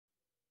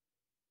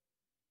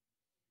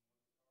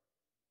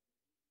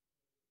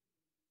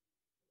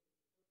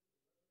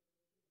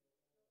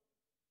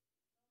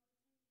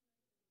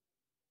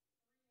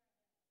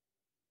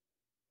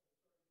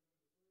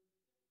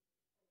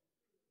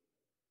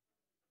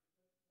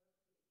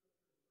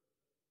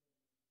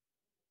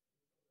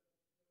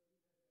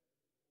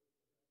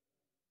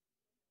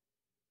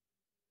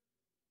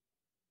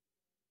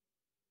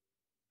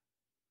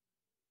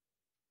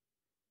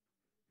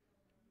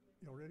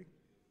Y'all ready?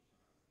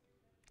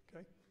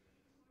 Okay.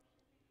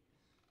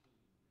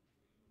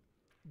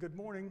 Good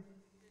morning.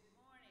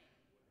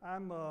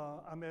 Good morning.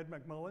 I'm Ed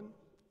McMullen,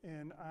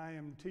 and I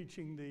am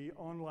teaching the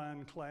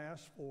online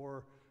class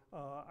for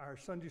our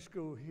Sunday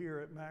school here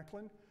at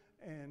Macklin.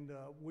 And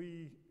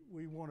we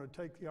want to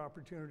take the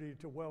opportunity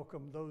to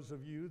welcome those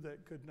of you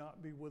that could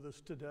not be with us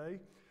today,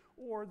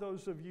 or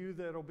those of you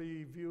that will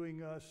be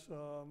viewing us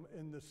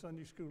in the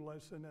Sunday school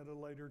lesson at a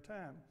later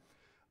time.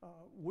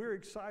 We're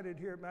excited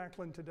here at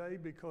Macklin today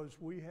because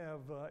we have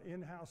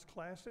in-house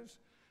classes,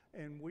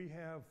 and we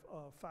have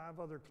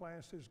 5 other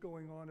classes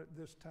going on at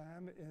this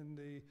time in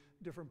the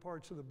different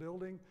parts of the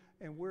building,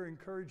 and we're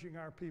encouraging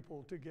our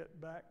people to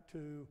get back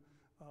to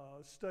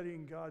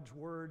studying God's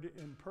Word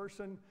in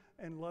person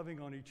and loving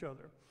on each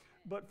other.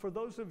 But for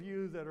those of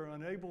you that are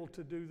unable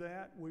to do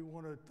that, we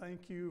want to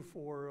thank you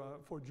for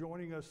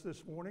joining us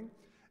this morning.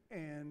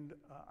 And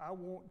I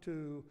want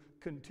to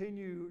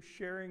continue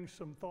sharing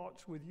some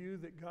thoughts with you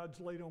that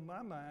God's laid on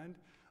my mind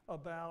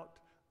about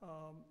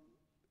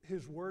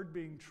His Word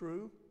being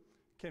true.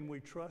 Can we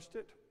trust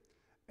it?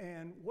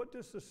 And what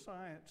does the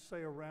science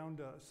say around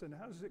us? And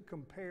how does it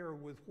compare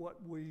with what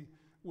we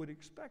would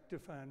expect to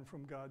find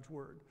from God's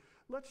Word?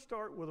 Let's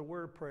start with a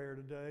word of prayer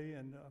today.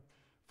 And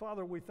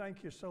Father, we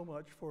thank you so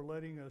much for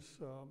letting us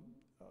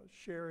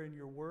share in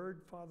your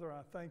Word. Father,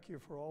 I thank you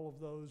for all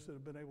of those that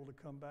have been able to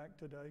come back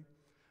today.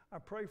 I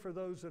pray for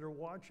those that are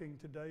watching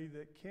today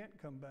that can't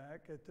come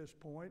back at this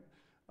point.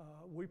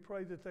 We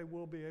pray that they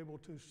will be able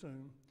to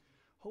soon.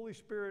 Holy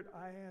Spirit,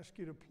 I ask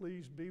you to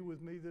please be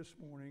with me this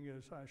morning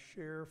as I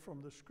share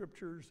from the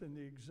scriptures and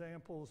the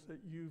examples that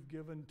you've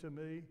given to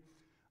me,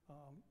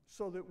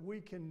 so that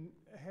we can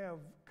have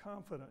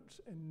confidence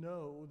and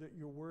know that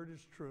your word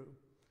is true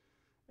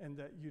and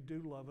that you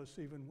do love us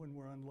even when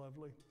we're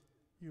unlovely.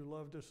 You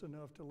loved us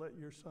enough to let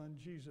your son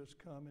Jesus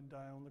come and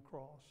die on the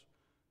cross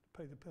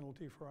to pay the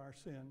penalty for our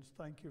sins.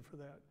 Thank you for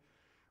that.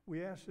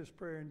 We ask this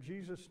prayer in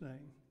Jesus'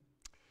 name.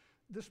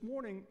 This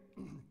morning,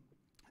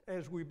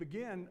 as we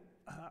begin,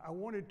 I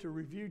wanted to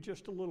review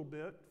just a little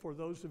bit for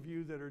those of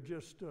you that are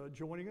just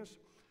joining us.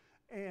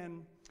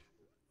 And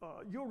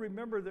you'll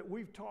remember that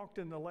we've talked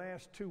in the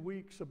last 2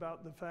 weeks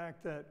about the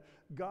fact that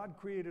God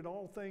created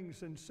all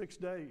things in 6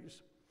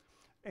 days.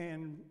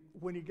 And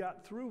when he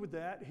got through with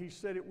that, he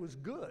said it was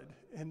good.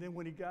 And then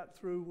when he got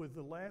through with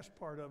the last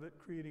part of it,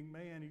 creating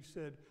man, he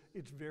said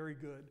it's very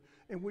good.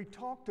 And we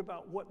talked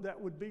about what that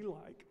would be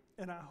like.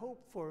 And I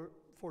hope for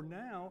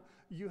now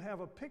you have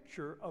a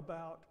picture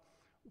about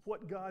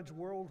what God's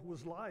world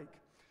was like.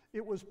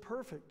 It was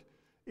perfect.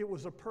 It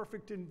was a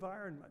perfect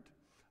environment.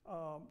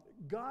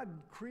 God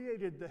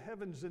created the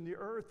heavens and the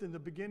earth in the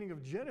beginning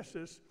of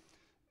Genesis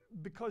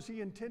because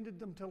he intended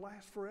them to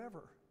last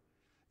forever.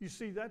 You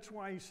see, that's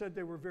why he said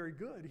they were very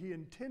good. He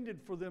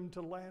intended for them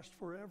to last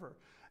forever.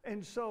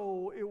 And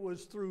so it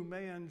was through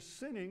man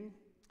sinning,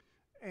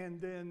 and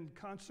then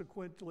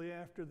consequently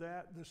after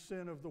that, the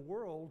sin of the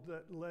world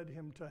that led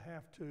him to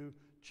have to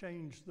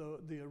change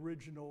the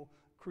original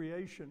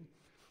creation.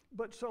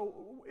 But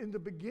so in the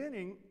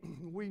beginning,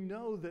 we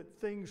know that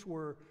things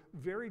were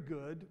very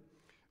good.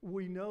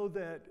 We know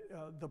that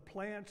the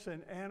plants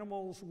and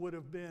animals would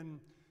have been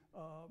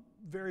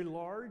very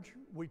large.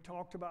 We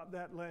talked about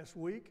that last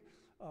week.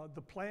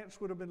 The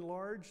plants would have been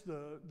large.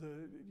 The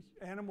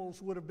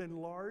animals would have been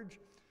large.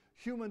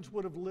 Humans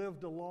would have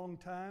lived a long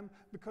time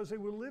because they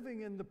were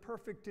living in the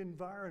perfect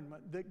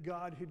environment that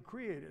God had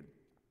created.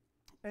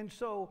 And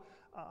so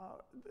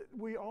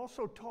we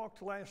also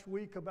talked last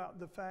week about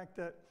the fact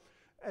that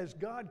as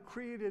God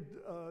created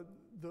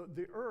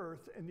the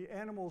earth and the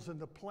animals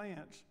and the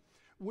plants,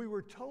 we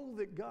were told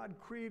that God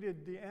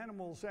created the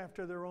animals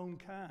after their own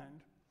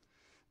kind.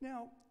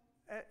 Now,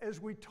 as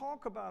we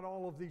talk about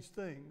all of these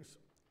things,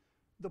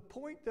 the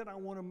point that I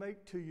want to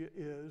make to you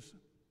is,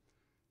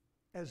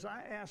 as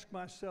I asked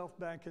myself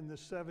back in the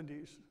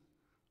 70s,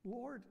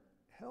 Lord,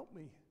 help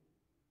me.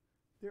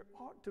 There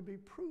ought to be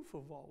proof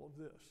of all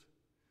of this.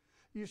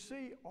 You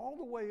see, all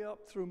the way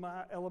up through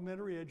my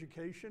elementary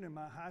education and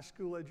my high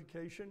school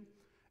education,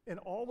 and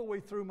all the way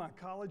through my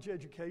college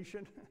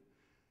education,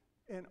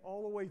 and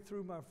all the way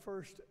through my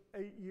first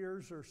 8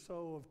 years or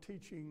so of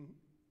teaching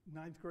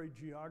 9th grade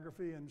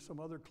geography and some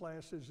other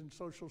classes in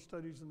social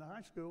studies in the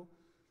high school,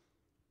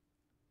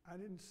 I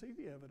didn't see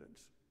the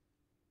evidence.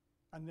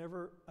 I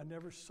never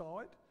saw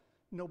it.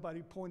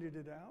 Nobody pointed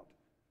it out.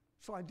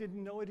 So I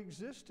didn't know it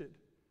existed.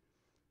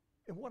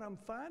 And what I'm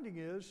finding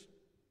is,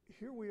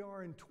 here we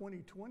are in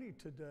 2020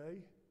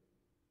 today,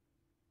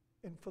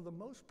 and for the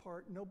most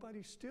part,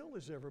 nobody still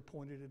has ever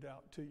pointed it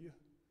out to you.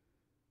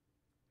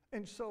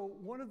 And so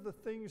one of the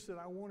things that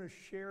I want to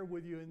share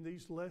with you in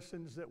these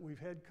lessons that we've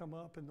had come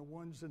up and the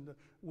ones in the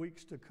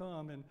weeks to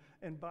come,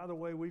 and by the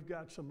way, we've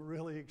got some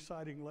really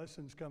exciting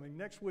lessons coming.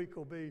 Next week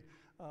will be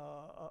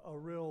a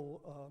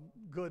real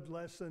good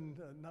lesson,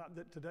 not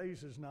that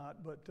today's is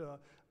not, but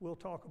we'll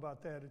talk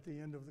about that at the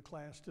end of the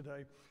class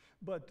today.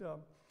 But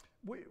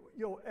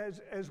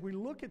as we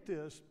look at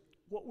this,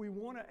 what we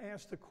want to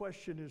ask the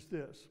question is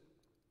this: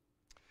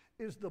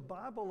 is the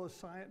Bible a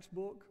science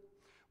book?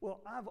 Well,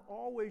 I've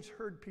always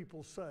heard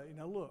people say,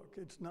 now look,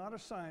 it's not a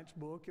science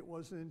book. It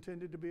wasn't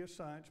intended to be a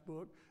science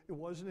book. It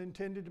wasn't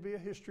intended to be a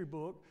history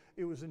book.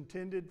 It was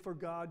intended for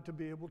God to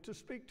be able to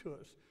speak to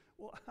us.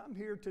 Well, I'm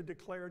here to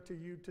declare to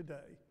you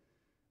today,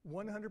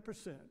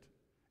 100%,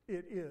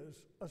 it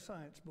is a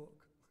science book.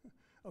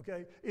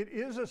 Okay? It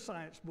is a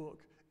science book.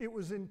 It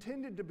was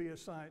intended to be a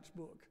science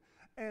book.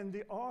 And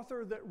the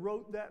author that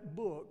wrote that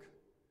book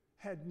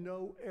had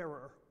no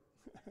error.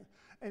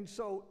 And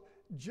so,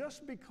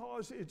 just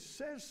because it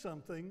says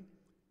something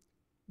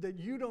that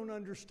you don't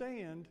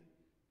understand,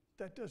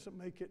 that doesn't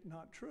make it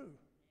not true.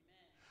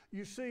 Amen.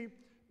 You see,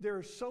 there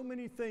are so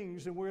many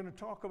things, and we're going to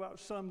talk about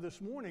some this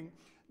morning,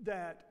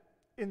 that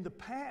in the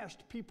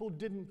past people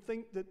didn't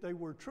think that they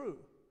were true.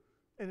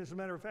 And as a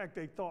matter of fact,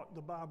 they thought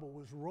the Bible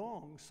was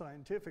wrong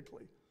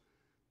scientifically.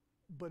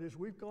 But as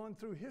we've gone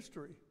through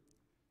history,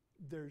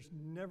 there's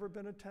never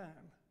been a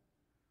time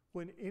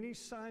when any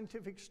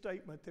scientific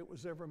statement that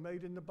was ever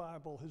made in the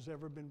Bible has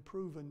ever been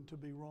proven to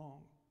be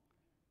wrong.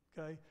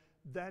 Okay?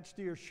 That's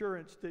the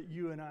assurance that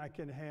you and I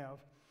can have.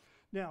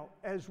 Now,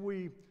 as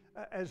we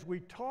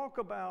talk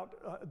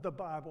about the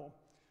Bible,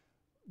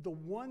 the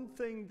one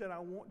thing that I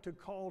want to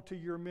call to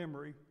your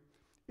memory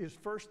is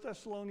 1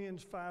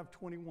 Thessalonians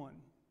 5:21.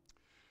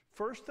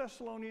 1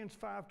 Thessalonians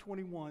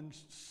 5:21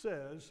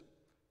 says,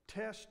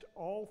 test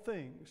all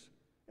things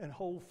and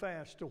hold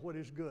fast to what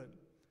is good.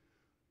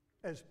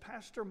 As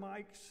Pastor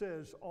Mike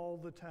says all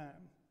the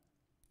time,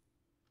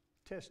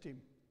 test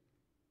him.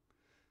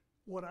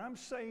 What I'm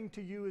saying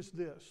to you is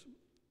this.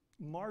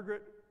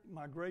 Margaret,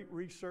 my great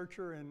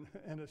researcher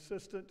and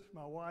assistant,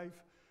 my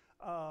wife,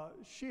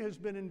 she has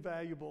been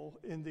invaluable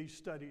in these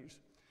studies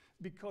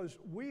because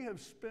we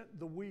have spent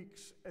the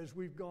weeks as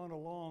we've gone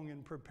along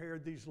and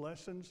prepared these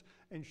lessons,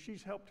 and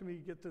she's helped me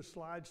get the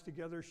slides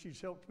together.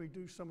 She's helped me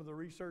do some of the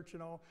research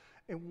and all.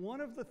 And one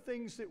of the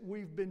things that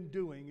we've been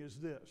doing is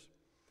this.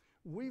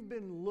 We've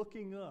been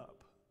looking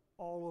up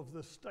all of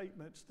the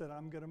statements that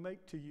I'm going to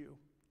make to you.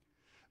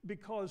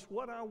 Because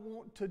what I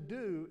want to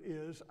do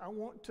is I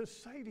want to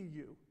say to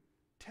you,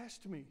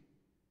 test me.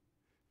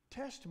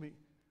 Test me.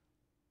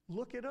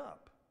 Look it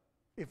up.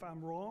 If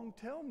I'm wrong,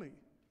 tell me.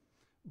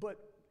 But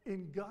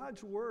in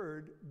God's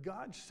word,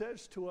 God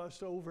says to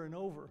us over and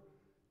over,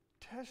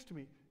 test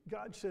me.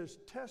 God says,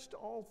 test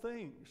all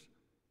things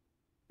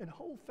and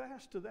hold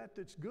fast to that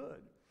that's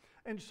good.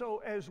 And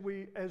so as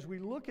we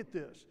look at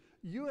this,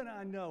 you and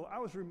I know, I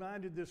was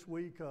reminded this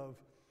week of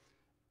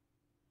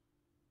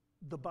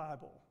the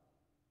Bible.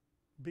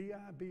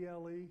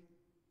 B-I-B-L-E,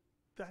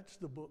 that's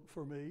the book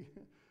for me.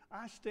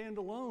 I stand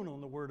alone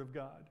on the Word of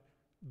God,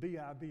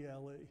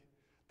 B-I-B-L-E.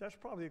 That's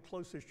probably the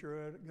closest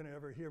you're going to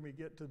ever hear me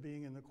get to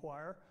being in the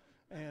choir.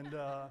 And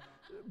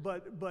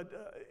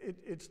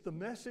it's the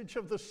message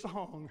of the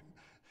song.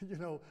 You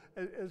know,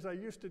 as I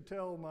used to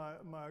tell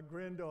my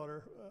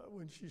granddaughter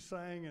when she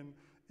sang, and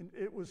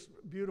it was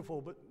beautiful,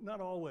 but not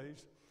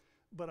always.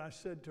 But I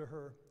said to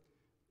her,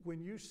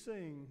 when you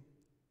sing,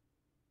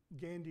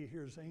 Gandhi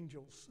hears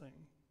angels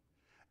sing.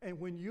 And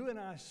when you and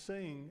I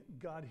sing,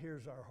 God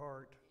hears our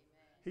heart.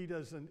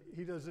 Amen.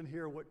 He doesn't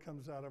hear what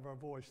comes out of our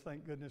voice.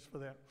 Thank goodness for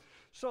that.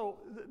 So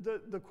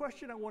the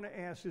question I want to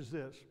ask is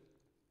this.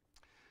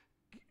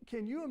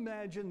 Can you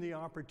imagine the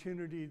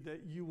opportunity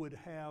that you would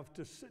have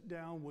to sit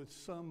down with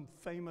some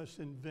famous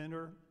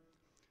inventor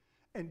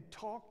and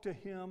talk to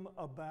him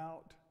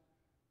about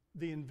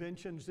the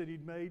inventions that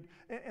he'd made?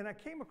 And I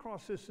came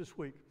across this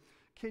week.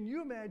 Can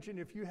you imagine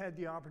if you had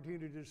the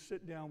opportunity to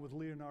sit down with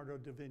Leonardo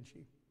da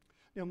Vinci?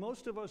 Now,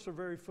 most of us are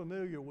very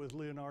familiar with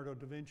Leonardo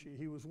da Vinci.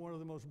 He was one of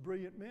the most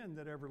brilliant men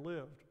that ever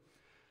lived.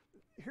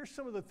 Here's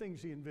some of the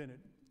things he invented.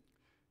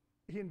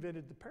 He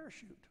invented the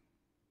parachute.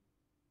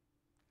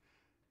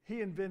 He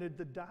invented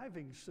the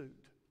diving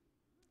suit.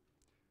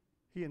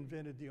 He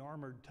invented the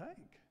armored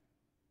tank.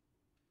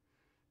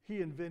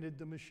 He invented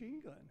the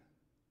machine gun.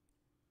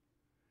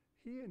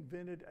 He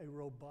invented a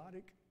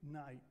robotic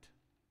knight,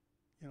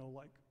 you know,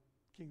 like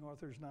King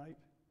Arthur's knight.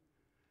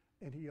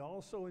 And he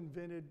also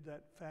invented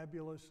that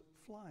fabulous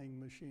flying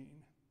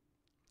machine.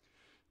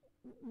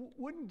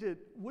 Wouldn't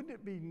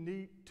it be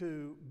neat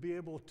to be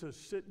able to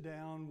sit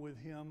down with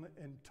him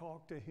and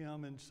talk to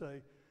him and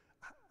say,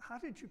 how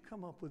did you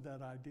come up with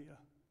that idea?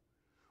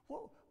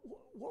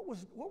 What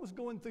was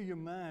going through your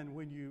mind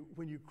when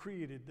you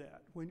created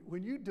that?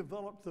 When you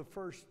developed the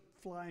first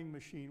flying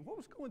machine, what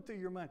was going through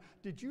your mind?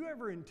 Did you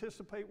ever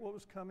anticipate what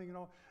was coming and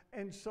all?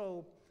 And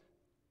so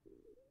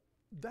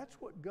that's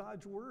what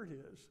God's word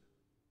is.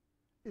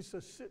 It's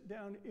a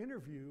sit-down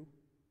interview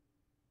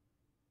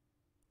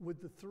with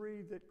the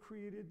three that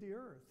created the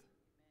earth.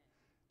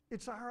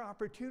 It's our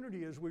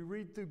opportunity as we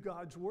read through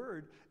God's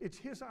word. It's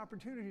his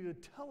opportunity to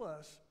tell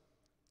us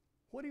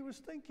what he was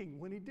thinking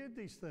when he did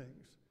these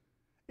things.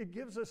 It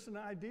gives us an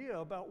idea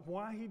about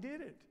why he did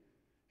it.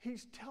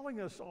 He's telling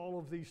us all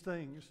of these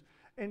things.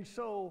 And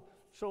so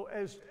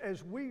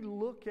as we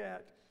look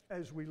at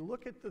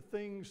the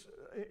things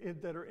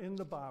that are in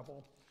the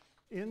Bible,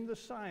 in the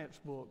science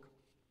book,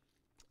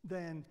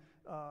 then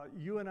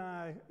you and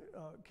I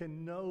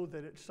can know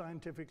that it's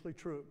scientifically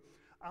true.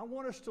 I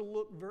want us to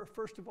look,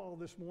 first of all,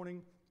 this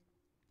morning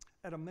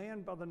at a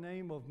man by the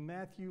name of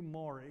Matthew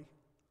Maury.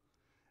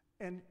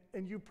 And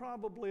you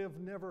probably have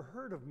never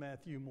heard of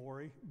Matthew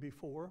Maury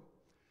before,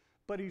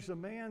 but he's a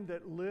man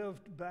that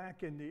lived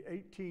back in the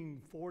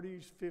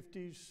 1840s,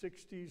 50s,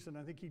 60s, and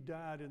I think he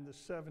died in the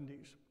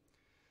 70s.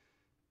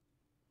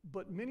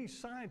 But many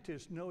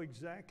scientists know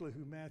exactly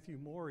who Matthew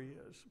Maury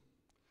is.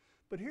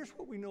 But here's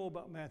what we know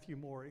about Matthew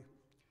Maury.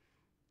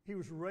 He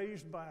was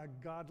raised by a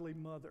godly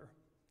mother,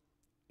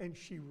 and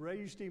she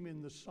raised him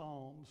in the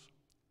Psalms.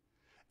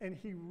 And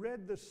he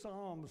read the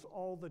Psalms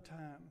all the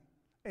time,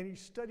 and he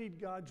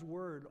studied God's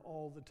Word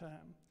all the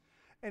time.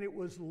 And it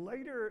was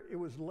later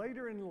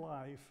in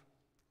life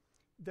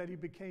that he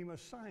became a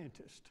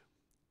scientist.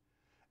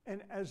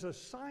 And as a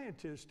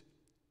scientist,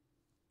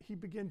 he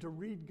began to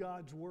read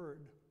God's Word.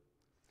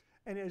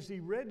 And as he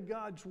read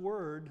God's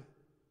Word,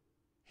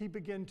 he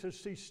began to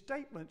see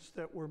statements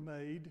that were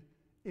made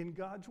in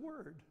God's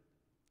Word.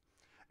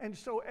 And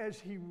so as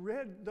he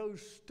read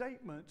those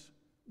statements,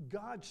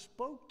 God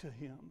spoke to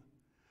him.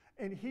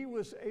 And he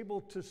was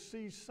able to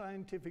see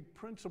scientific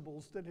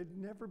principles that had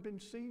never been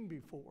seen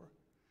before.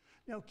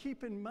 Now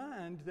keep in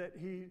mind that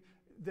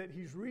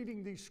he's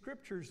reading these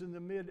scriptures in the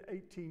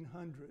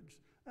mid-1800s.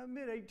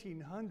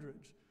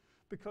 Mid-1800s,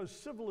 because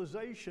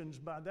civilizations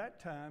by that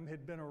time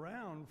had been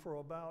around for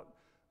about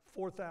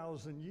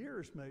 4,000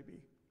 years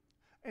maybe.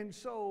 And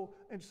so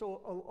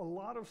a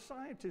lot of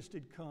scientists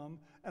had come,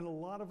 and a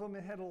lot of them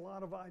had a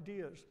lot of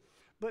ideas.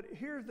 But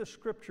here are the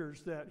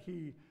scriptures that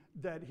he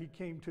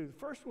came to. The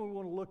first one we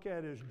want to look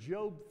at is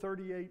Job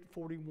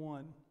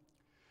 38:41.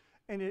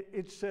 And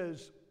it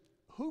says,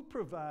 "Who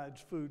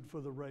provides food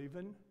for the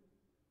raven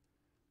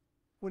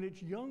when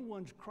its young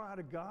ones cry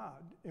to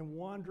God and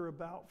wander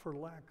about for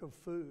lack of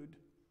food?"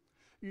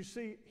 You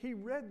see, he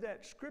read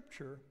that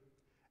scripture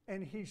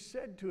and he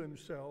said to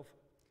himself,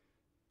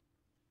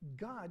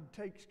 God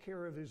takes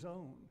care of his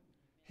own.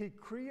 He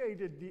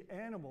created the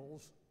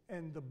animals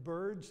and the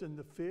birds and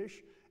the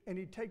fish, and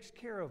he takes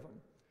care of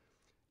them.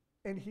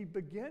 And he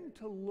began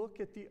to look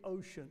at the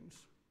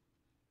oceans,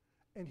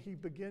 and he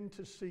began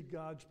to see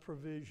God's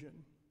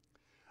provision.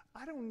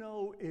 I don't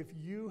know if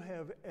you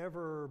have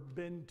ever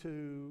been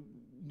to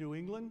New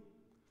England,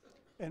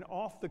 and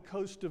off the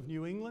coast of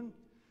New England,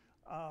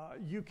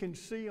 you can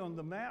see on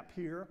the map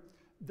here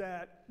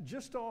that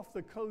just off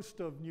the coast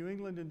of New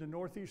England in the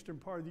northeastern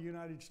part of the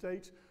United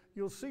States,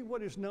 you'll see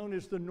what is known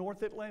as the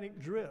North Atlantic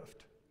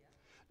Drift.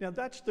 Now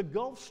that's the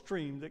Gulf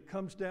Stream that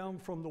comes down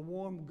from the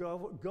warm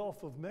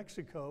Gulf of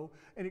Mexico,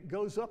 and it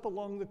goes up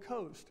along the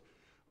coast.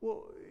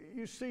 Well,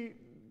 you see,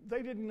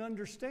 they didn't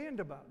understand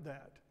about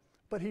that.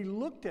 But he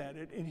looked at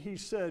it and he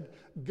said,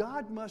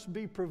 God must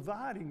be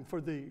providing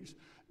for these.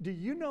 Do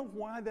you know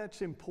why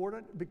that's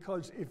important?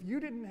 Because if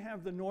you didn't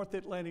have the North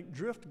Atlantic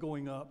Drift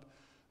going up,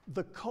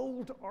 the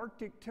cold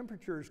Arctic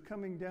temperatures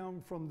coming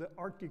down from the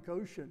Arctic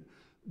Ocean,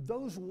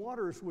 those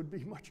waters would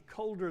be much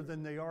colder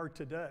than they are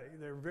today.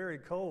 They're very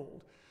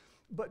cold.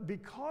 But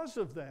because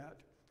of that,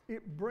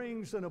 it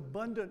brings an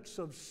abundance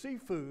of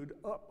seafood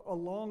up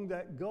along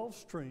that Gulf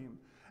Stream.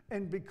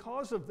 And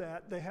because of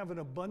that, they have an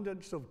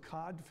abundance of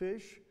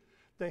codfish.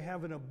 They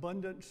have an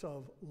abundance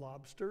of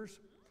lobsters.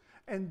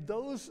 And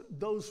those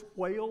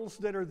whales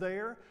that are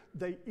there,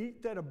 they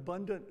eat that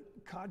abundant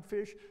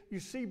codfish. You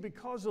see,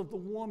 because of the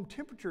warm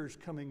temperatures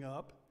coming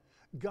up,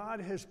 God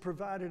has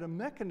provided a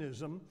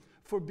mechanism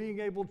for being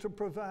able to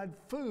provide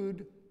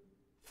food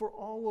for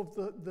all of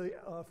the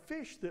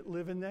fish that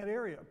live in that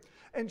area.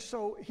 And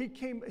so he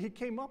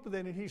came up with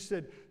it, and he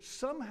said,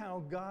 somehow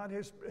God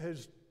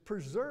has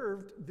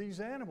preserved these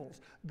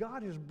animals.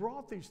 God has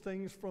brought these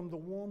things from the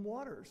warm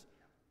waters.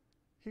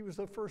 He was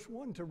the first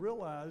one to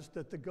realize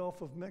that the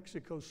Gulf of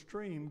Mexico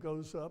stream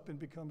goes up and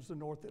becomes the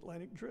North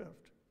Atlantic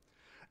Drift.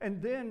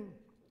 And then,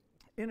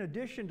 in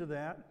addition to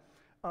that,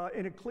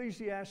 in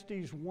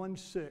Ecclesiastes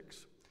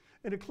 1:6.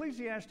 In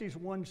Ecclesiastes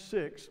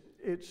 1:6,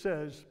 it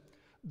says,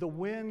 the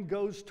wind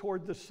goes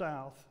toward the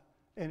south,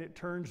 and it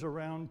turns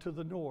around to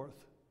the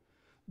north.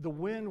 The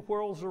wind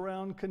whirls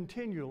around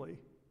continually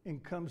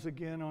and comes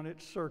again on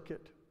its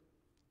circuit.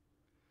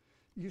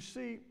 You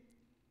see,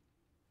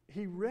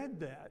 he read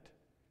that,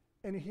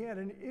 and he had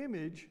an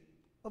image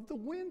of the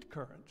wind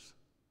currents.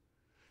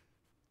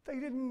 They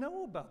didn't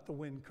know about the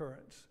wind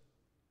currents.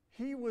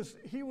 He was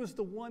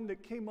the one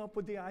that came up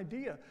with the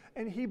idea,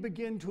 and he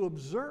began to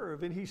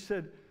observe, and he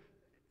said,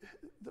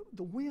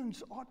 the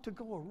winds ought to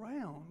go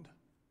around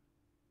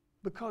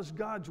because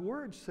God's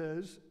word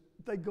says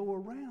they go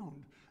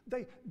around.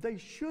 They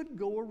should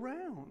go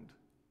around.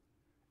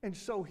 And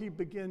so he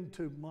began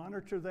to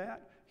monitor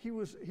that. He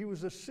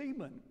was a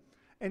seaman.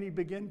 And he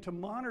began to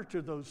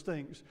monitor those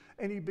things.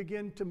 And he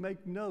began to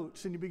make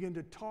notes. And he began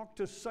to talk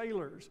to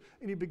sailors.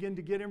 And he began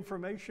to get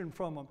information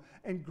from them.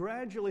 And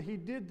gradually he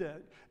did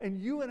that. And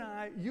you and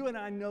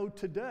I know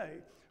today,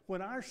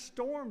 when our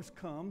storms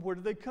come, where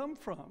do they come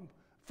from?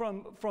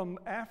 From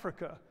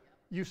Africa.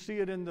 You see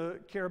it in the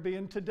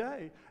Caribbean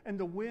today. And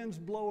the winds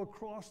blow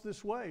across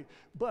this way.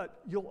 But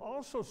you'll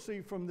also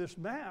see from this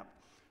map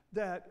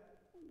that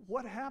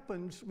what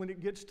happens when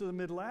it gets to the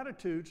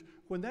mid-latitudes?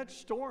 When that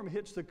storm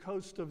hits the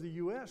coast of the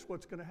U.S.,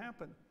 what's going to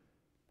happen?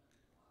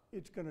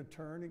 It's going to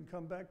turn and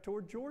come back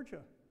toward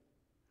Georgia.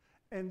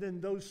 And then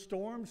those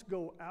storms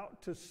go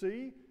out to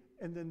sea,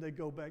 and then they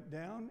go back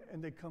down,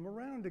 and they come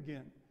around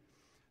again.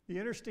 The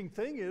interesting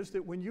thing is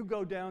that when you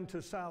go down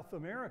to South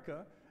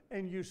America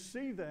and you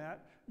see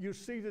that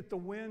the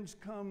winds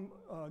come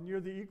near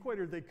the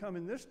equator, they come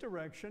in this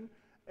direction,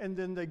 and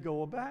then they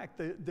go back.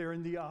 They're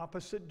in the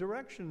opposite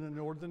direction, the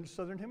northern and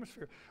southern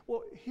hemisphere.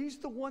 Well, he's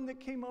the one that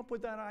came up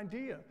with that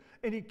idea.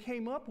 And he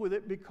came up with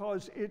it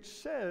because it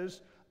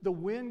says the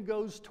wind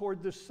goes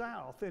toward the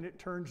south and it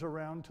turns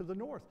around to the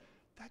north.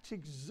 That's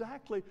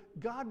exactly,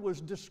 God was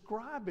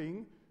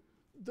describing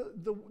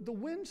the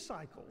wind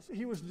cycles.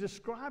 He was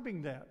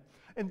describing that.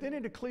 And then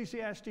in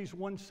Ecclesiastes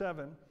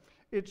 1:7,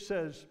 it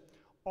says,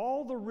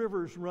 all the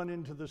rivers run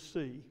into the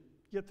sea,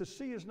 yet the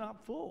sea is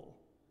not full.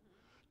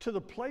 To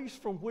the place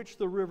from which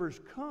the rivers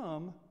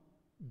come,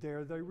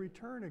 there they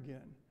return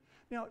again.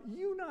 Now,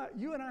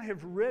 you and I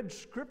have read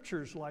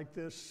scriptures like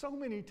this so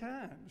many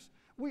times.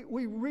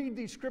 We read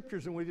these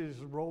scriptures and we just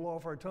roll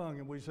off our tongue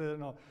and we say,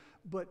 no.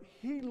 But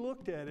he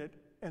looked at it,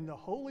 and the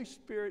Holy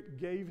Spirit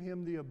gave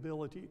him the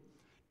ability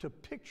to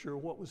picture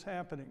what was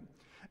happening.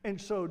 And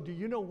so, do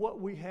you know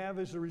what we have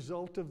as a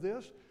result of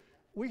this?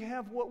 We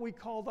have what we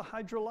call the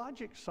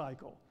hydrologic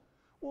cycle.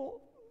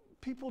 Well,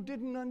 people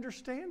didn't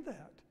understand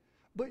that.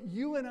 But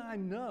you and I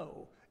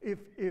know, if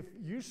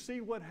you see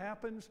what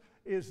happens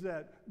is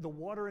that the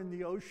water in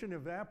the ocean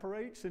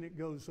evaporates and it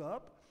goes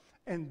up,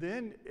 and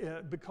then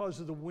because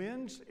of the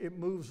winds, it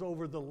moves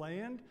over the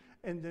land,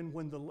 and then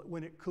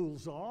when it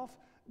cools off,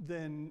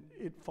 then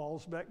it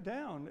falls back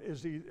down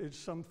as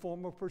some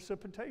form of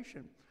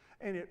precipitation.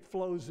 And it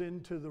flows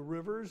into the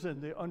rivers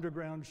and the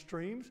underground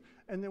streams,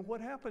 and then what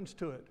happens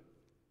to it?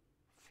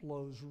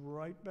 Flows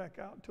right back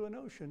out to an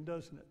ocean,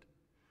 doesn't it?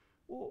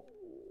 Well,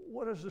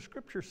 what does the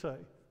scripture say?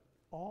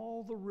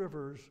 All the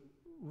rivers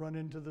run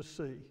into the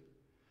sea,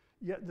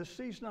 yet the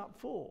sea's not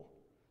full.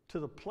 To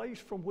the place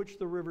from which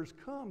the rivers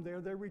come,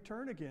 there they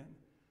return again.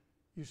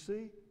 You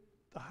see,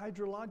 the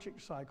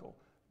hydrologic cycle.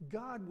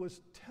 God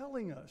was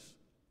telling us.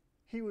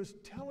 He was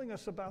telling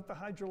us about the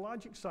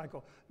hydrologic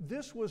cycle.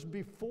 This was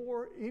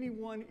before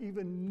anyone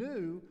even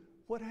knew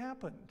what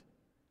happened.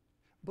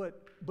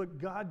 But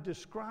God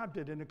described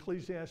it in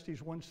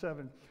Ecclesiastes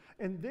 1:7.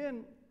 And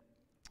then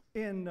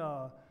in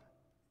Job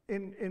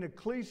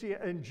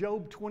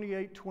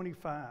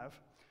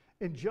 28:25,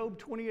 in Job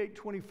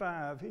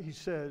 28:25, he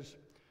says,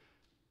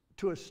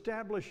 to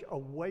establish a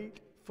weight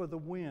for the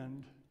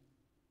wind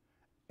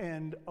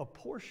and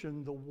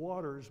apportion the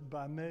waters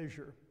by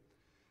measure.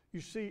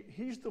 You see,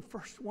 he's the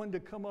first one to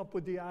come up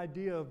with the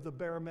idea of the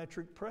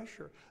barometric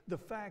pressure, the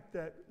fact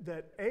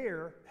that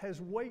air has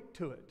weight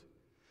to it.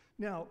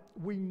 Now,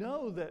 we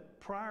know that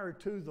prior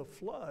to the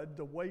flood,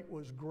 the weight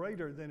was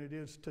greater than it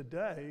is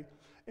today,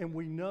 and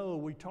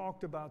we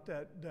talked about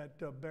that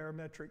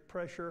barometric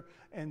pressure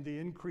and the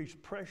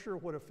increased pressure,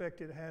 what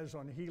effect it has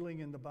on healing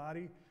in the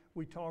body.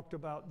 We talked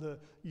about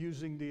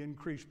using the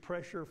increased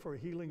pressure for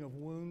healing of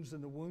wounds in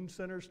the wound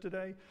centers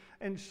today.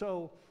 And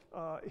so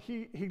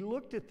he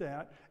looked at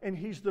that, and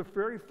he's the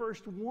very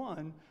first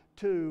one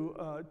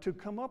to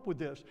come up with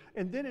this.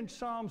 And then in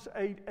Psalms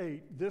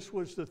 8:8, this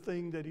was the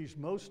thing that he's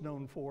most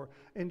known for.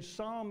 In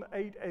Psalm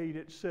 8:8,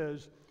 it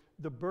says,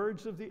 the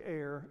birds of the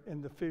air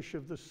and the fish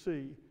of the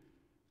sea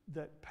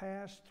that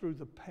pass through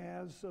the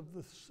paths of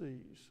the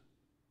seas.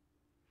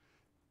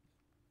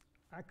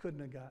 I couldn't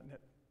have gotten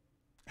it.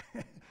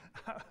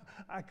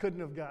 I couldn't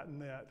have gotten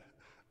that.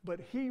 But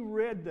he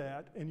read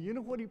that, and you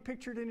know what he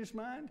pictured in his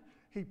mind?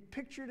 He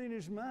pictured in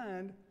his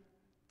mind,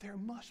 there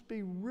must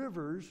be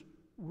rivers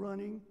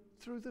running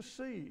through the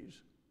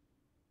seas.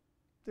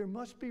 There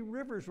must be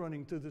rivers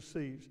running through the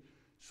seas.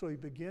 So he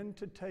began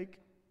to take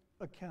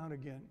account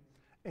again,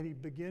 and he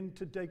began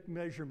to take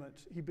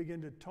measurements. He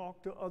began to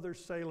talk to other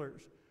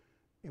sailors,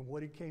 and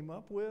what he came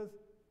up with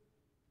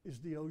is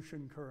the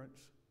ocean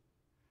currents.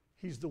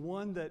 He's the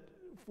one that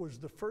was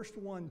the first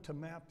one to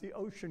map the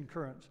ocean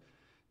currents.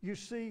 You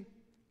see,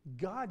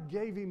 God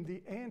gave him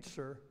the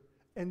answer,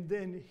 and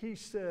then he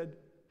said,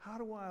 how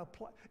do I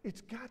apply?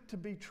 It's got to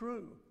be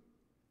true.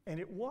 And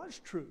it was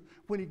true.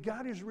 When he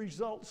got his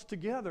results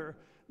together,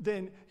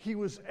 then he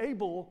was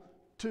able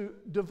to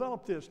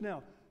develop this.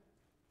 Now,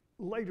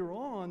 later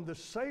on, the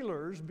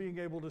sailors being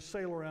able to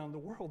sail around the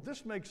world,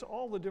 this makes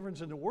all the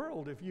difference in the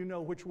world. If you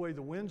know which way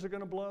the winds are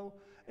going to blow,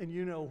 and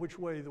you know which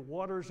way the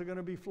waters are going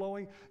to be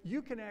flowing,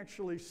 you can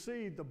actually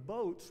see the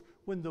boats,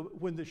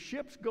 when the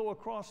ships go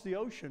across the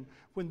ocean,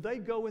 when they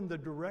go in the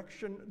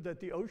direction that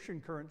the ocean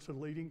currents are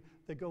leading,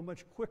 they go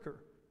much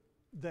quicker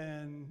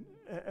than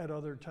at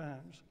other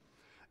times.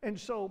 And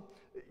so,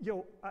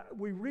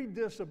 we read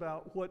this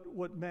about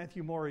what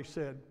Matthew Maury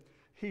said.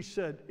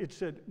 It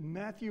said,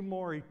 Matthew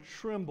Maury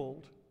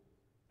trembled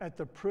at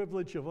the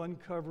privilege of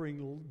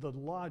uncovering the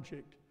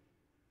logic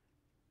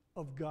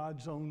of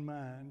God's own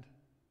mind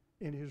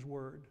in his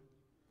word.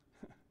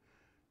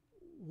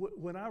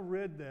 When I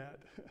read that,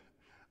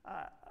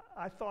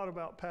 I thought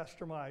about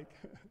Pastor Mike,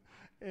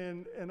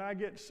 and I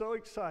get so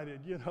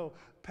excited. You know,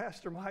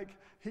 Pastor Mike,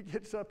 he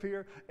gets up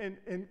here,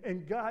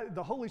 and God,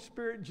 the Holy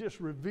Spirit just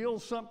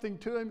reveals something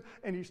to him,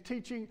 and he's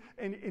teaching,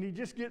 and he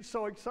just gets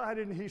so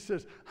excited, and he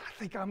says, I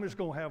think I'm just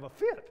going to have a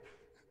fit.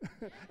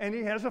 And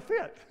he has a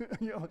fit,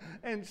 you know.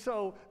 And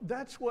so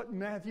that's what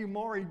Matthew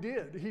Maury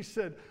did. He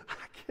said, I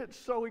get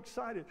so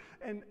excited.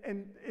 And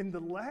in the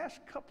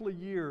last couple of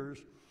years,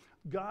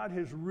 God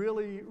has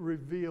really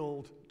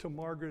revealed to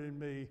Margaret and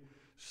me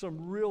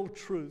some real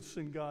truths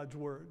in God's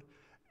Word.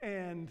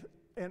 And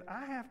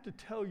I have to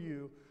tell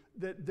you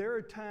that there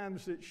are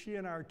times that she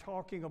and I are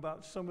talking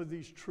about some of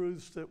these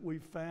truths that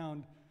we've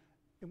found,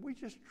 and we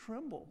just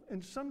tremble.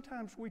 And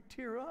sometimes we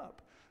tear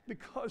up,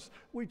 because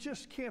we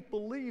just can't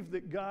believe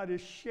that God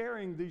is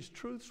sharing these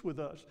truths with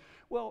us.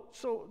 Well,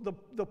 so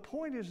the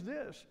point is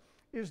this,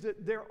 is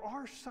that there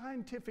are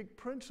scientific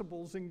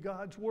principles in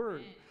God's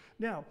Word.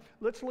 Now,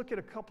 let's look at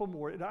a couple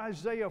more. In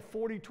Isaiah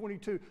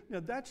 40:22,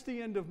 now that's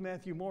the end of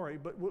Matthew Maury,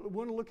 but we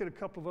want to look at a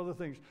couple of other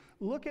things.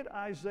 Look at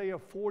Isaiah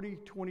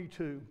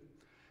 40:22,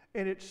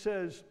 and it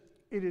says,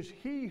 it is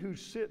he who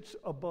sits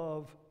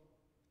above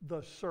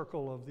the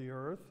circle of the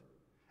earth,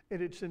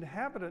 and its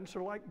inhabitants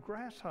are like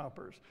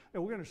grasshoppers.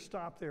 And we're going to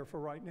stop there for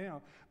right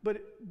now. But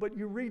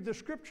you read the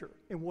scripture,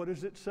 and what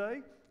does it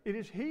say? It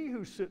is he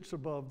who sits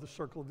above the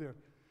circle of the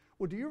earth.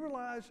 Well, do you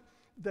realize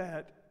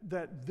that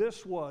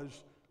this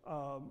was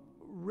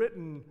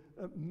written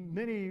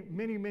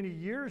many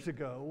years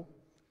ago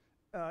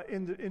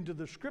into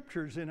the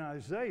scriptures in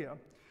Isaiah?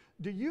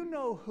 Do you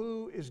know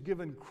who is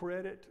given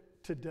credit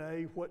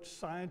today? What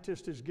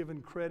scientist is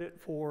given credit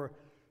for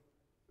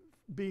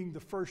being the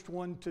first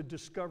one to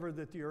discover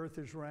that the earth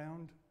is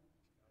round?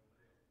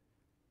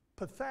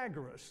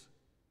 Pythagoras.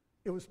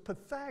 It was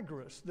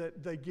Pythagoras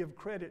that they give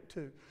credit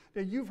to.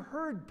 Now, you've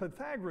heard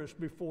Pythagoras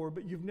before,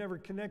 but you've never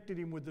connected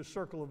him with the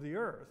circle of the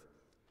earth.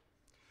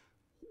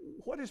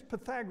 What is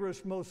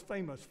Pythagoras most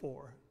famous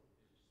for?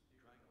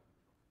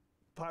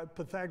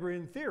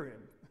 Pythagorean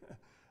theorem.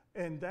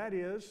 And that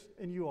is,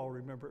 and you all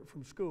remember it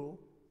from school,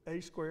 a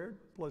squared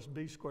plus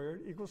b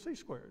squared equals c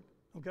squared.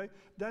 Okay,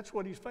 that's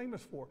what he's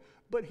famous for.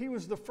 But he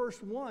was the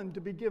first one to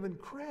be given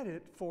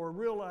credit for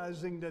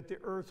realizing that the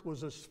earth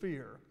was a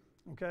sphere.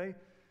 Okay?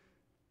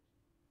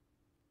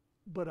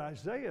 But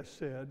Isaiah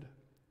said,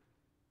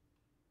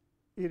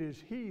 it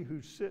is he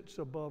who sits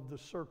above the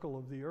circle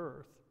of the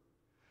earth.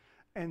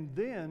 And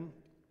then,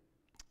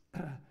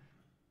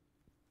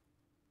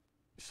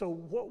 so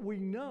what we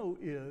know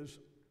is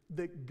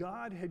that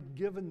God had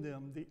given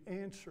them the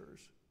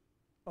answers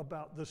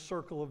about the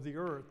circle of the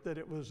earth, that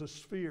it was a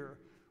sphere,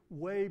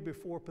 way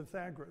before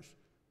Pythagoras.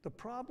 The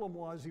problem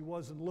was he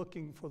wasn't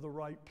looking for the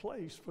right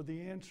place for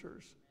the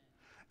answers.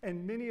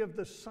 And many of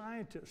the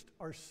scientists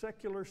are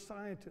secular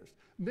scientists.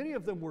 Many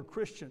of them were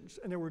Christians,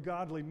 and they were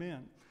godly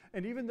men.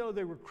 And even though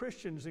they were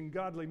Christians and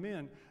godly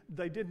men,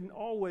 they didn't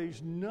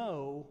always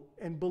know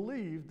and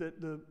believe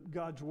that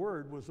God's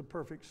Word was a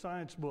perfect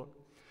science book.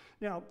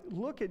 Now,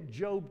 look at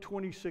Job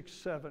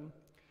 26:7.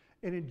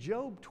 And in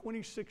Job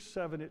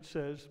 26:7 it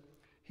says,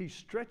 he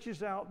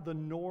stretches out the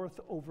north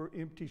over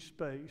empty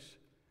space.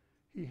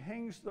 He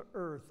hangs the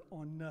earth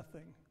on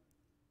nothing.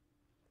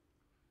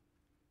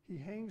 He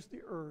hangs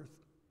the earth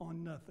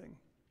on nothing.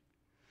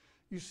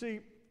 You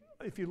see,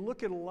 if you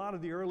look at a lot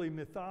of the early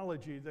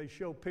mythology, they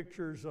show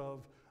pictures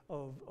of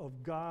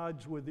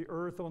gods with the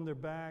earth on their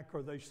back,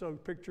 or they show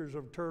pictures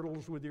of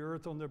turtles with the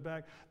earth on their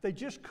back. They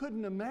just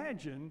couldn't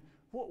imagine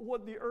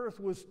what the earth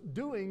was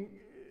doing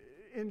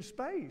in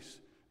space.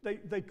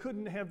 They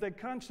couldn't have that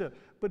concept.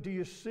 But do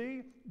you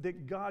see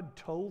that God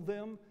told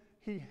them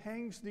he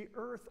hangs the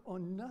earth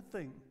on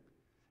nothing?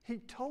 He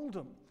told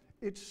them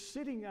it's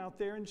sitting out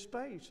there in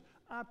space.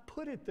 I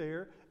put it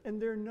there, and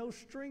there are no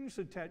strings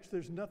attached.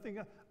 There's nothing.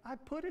 I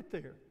put it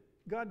there.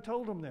 God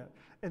told them that.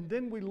 And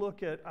then we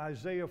look at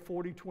Isaiah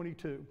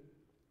 40:22.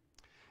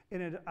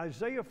 And in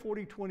Isaiah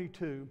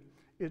 40:22,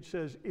 it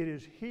says, it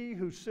is he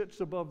who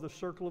sits above the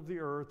circle of the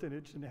earth, and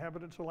its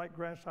inhabitants are like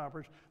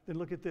grasshoppers. Then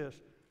look at this.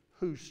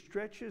 Who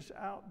stretches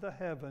out the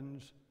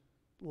heavens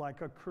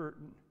like a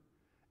curtain,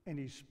 and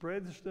he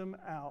spreads them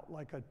out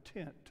like a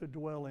tent to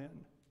dwell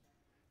in.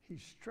 He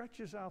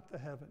stretches out the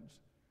heavens.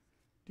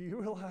 Do you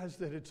realize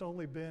that it's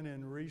only been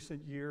in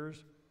recent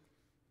years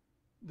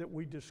that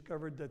we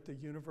discovered that the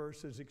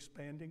universe is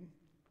expanding?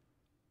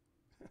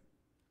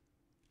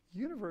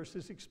 Universe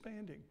is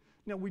expanding.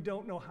 Now, we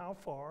don't know how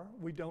far,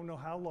 we don't know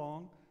how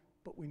long,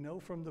 but we know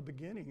from the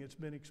beginning it's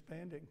been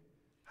expanding.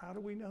 How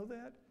do we know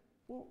that?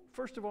 Well,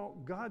 first of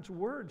all, God's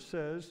Word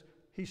says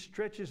he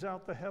stretches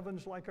out the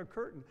heavens like a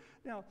curtain.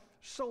 Now,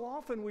 so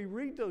often we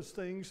read those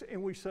things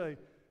and we say,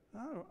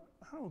 I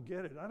don't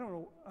get it. I don't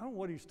know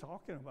what he's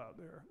talking about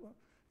there. Well,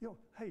 you know,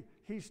 hey,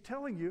 he's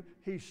telling you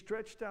he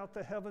stretched out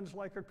the heavens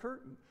like a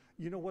curtain.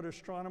 You know what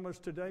astronomers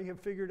today have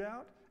figured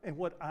out, and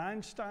what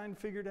Einstein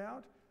figured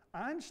out?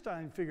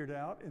 Einstein figured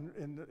out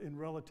in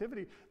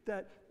relativity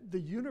that the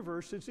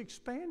universe is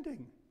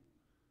expanding.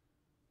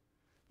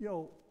 You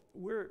know,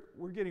 we're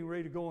getting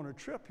ready to go on a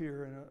trip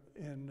here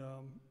in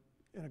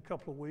in a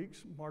couple of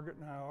weeks. Margaret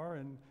and I are,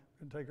 and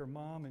we're going to take her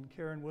mom and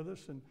Karen with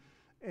us,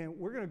 and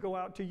we're going to go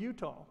out to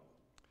Utah.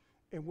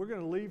 And we're going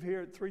to leave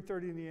here at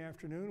 3:30 in the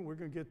afternoon, and we're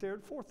going to get there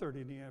at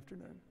 4:30 in the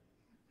afternoon.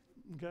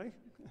 Okay?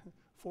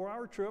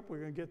 4-hour trip, we're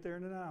going to get there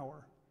in an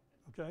hour.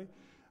 Okay?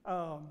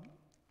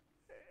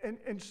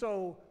 And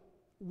so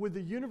with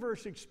the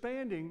universe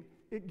expanding,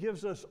 it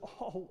gives us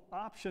all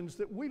options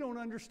that we don't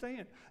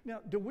understand. Now,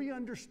 do we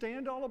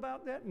understand all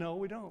about that? No,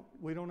 we don't.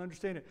 We don't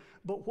understand it.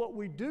 But what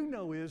we do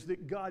know is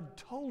that God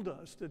told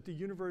us that the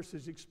universe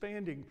is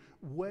expanding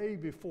way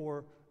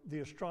before the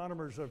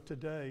astronomers of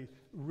today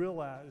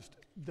realized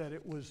that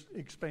it was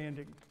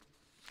expanding.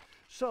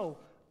 So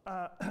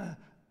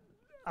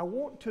I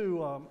want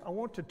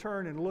to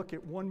turn and look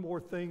at one more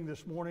thing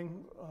this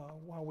morning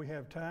while we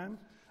have time.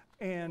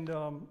 And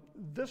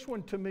this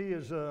one to me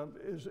is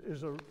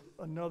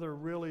another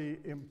really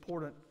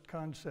important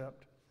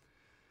concept.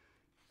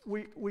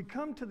 We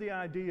come to the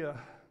idea,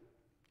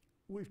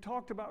 we've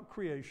talked about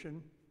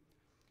creation,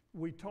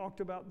 we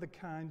talked about the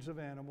kinds of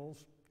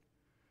animals,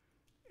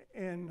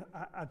 and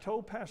I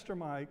told Pastor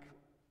Mike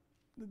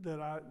that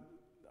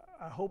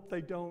I hope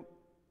they don't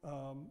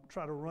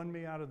try to run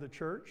me out of the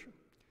church,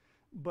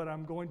 but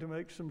I'm going to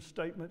make some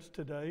statements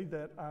today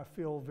that I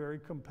feel very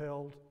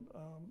compelled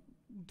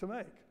to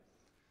make.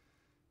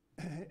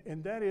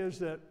 And that is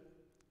that,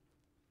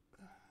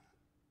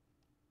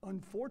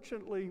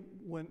 unfortunately,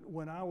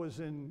 when I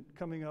was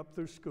coming up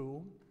through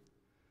school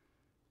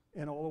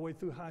and all the way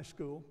through high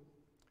school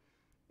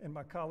and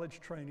my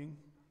college training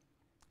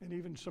and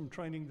even some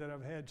training that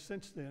I've had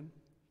since then,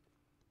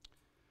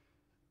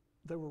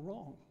 they were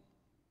wrong.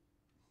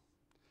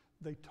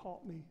 They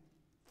taught me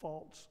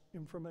false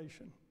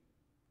information.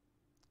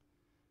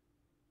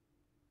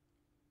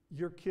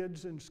 Your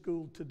kids in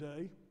school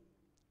today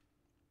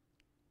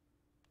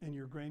and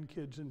your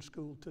grandkids in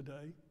school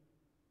today,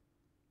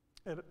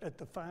 at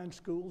the fine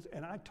schools,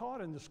 and I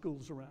taught in the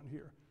schools around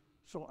here,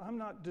 so I'm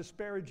not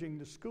disparaging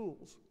the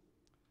schools,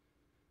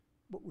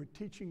 but we're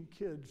teaching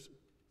kids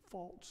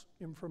false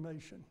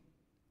information.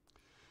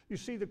 You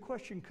see, the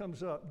question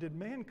comes up, did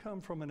man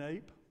come from an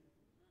ape?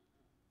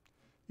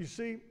 You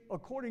see,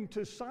 according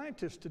to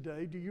scientists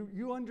today, do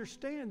you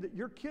understand that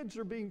your kids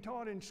are being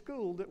taught in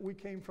school that we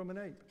came from an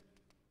ape?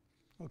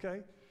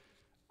 Okay?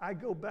 I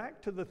go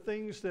back to the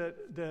things that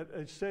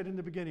it said in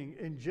the beginning.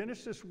 In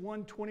Genesis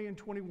 1:20 and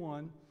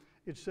 21,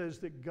 it says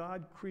that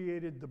God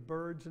created the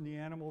birds and the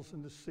animals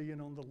in the sea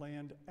and on the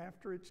land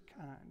after its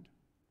kind.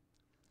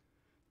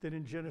 Then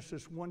in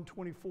Genesis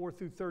 1:24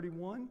 through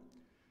 31,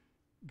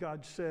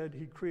 God said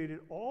he created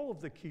all of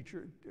the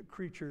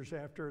creatures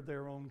after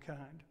their own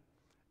kind.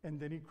 And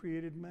then he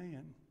created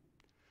man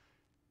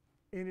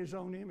in his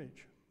own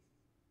image.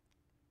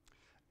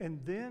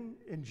 And then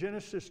in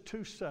Genesis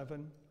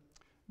 2:7,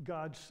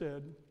 God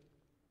said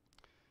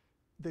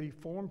that he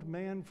formed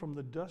man from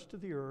the dust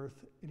of the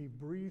earth and he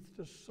breathed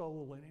a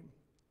soul in him.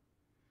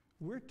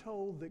 We're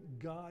told that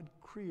God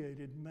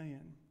created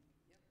man.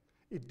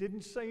 It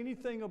didn't say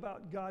anything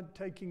about God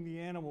taking the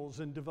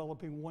animals and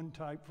developing one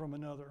type from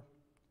another.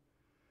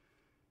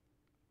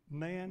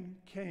 Man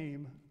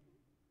came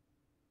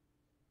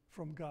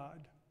from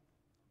God.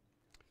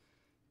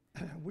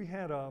 We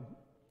had a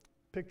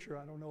picture,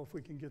 I don't know if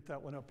we can get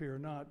that one up here or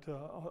not,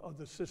 of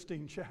the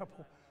Sistine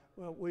Chapel.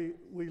 Well,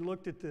 we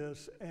looked at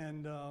this,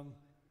 and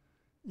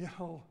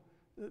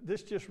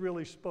this just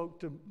really spoke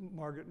to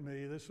Margaret and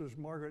me. This was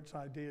Margaret's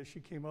idea. She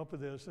came up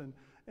with this,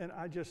 and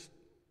I just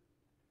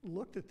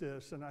looked at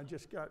this, and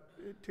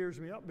it tears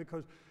me up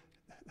because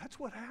that's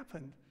what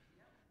happened.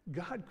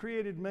 God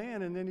created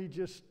man, and then he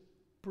just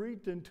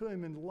breathed into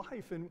him in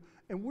life, and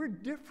we're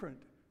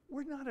different.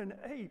 We're not an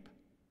ape,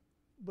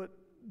 but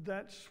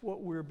that's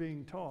what we're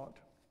being taught.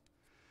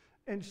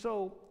 And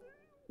so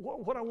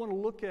what I want to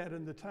look at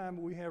in the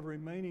time we have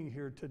remaining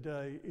here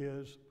today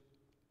is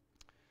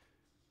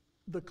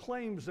the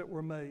claims that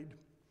were made.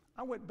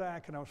 I went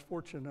back, and I was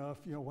fortunate enough,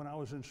 when I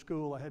was in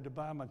school, I had to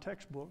buy my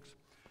textbooks.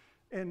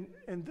 And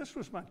this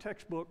was my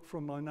textbook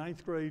from my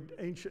 9th grade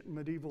ancient and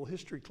medieval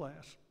history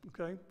class,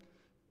 okay?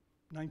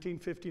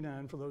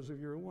 1959, for those of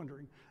you who are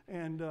wondering.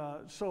 And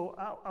so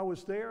I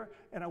was there,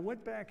 and I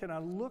went back and I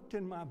looked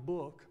in my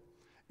book.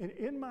 And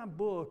in my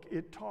book,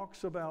 it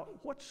talks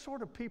about what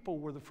sort of people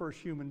were the first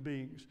human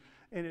beings.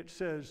 And it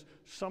says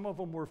some of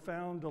them were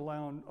found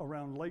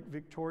around Lake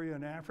Victoria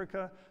in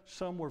Africa.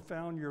 Some were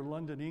found near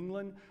London,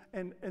 England.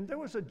 And there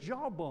was a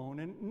jawbone,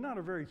 and not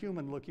a very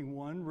human-looking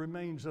one,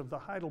 remains of the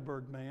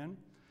Heidelberg man.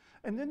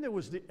 And then there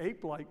was the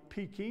ape-like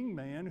Peking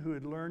man who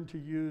had learned to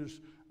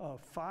use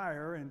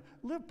fire and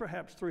lived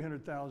perhaps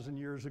 300,000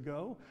 years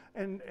ago.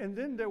 And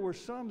then there were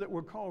some that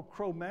were called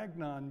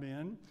Cro-Magnon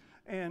men.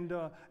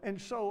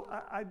 And so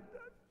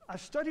I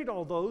studied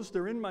all those.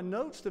 They're in my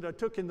notes that I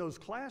took in those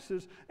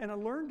classes, and I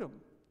learned them.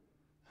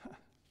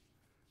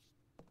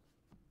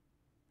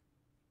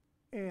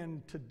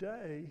 And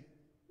today,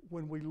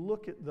 when we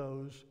look at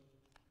those,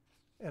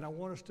 and I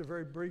want us to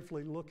very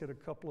briefly look at a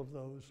couple of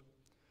those.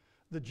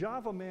 The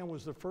Java man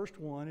was the first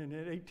one, and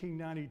in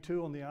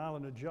 1892 on the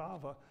island of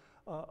Java,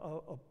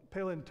 a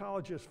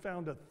paleontologist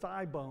found a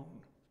thigh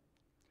bone.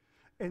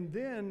 And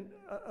then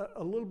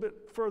a little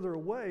bit further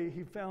away,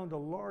 he found a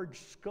large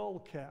skull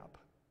cap.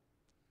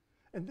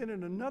 And then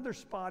in another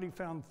spot, he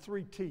found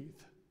 3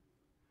 teeth.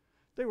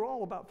 They were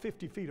all about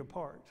 50 feet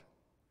apart.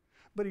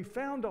 But he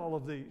found all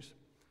of these,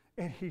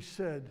 and he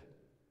said,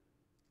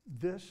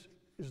 this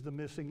is the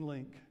missing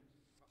link.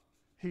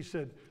 He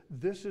said,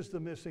 this is the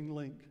missing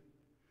link.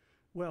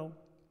 Well,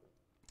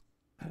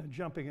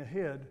 jumping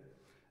ahead,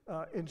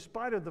 in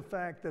spite of the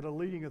fact that a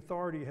leading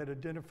authority had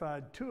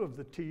identified 2 of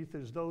the teeth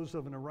as those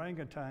of an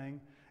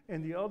orangutan,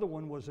 and the other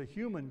one was a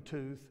human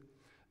tooth,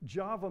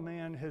 Java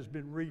Man has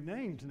been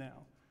renamed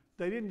now.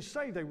 They didn't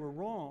say they were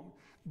wrong,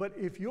 but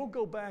if you'll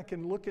go back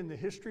and look in the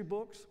history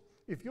books,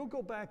 if you'll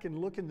go back and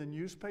look in the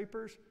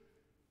newspapers,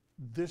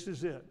 this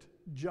is it,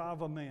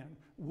 Java Man.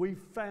 We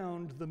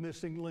found the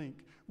missing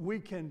link. We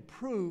can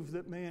prove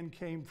that man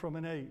came from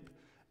an ape.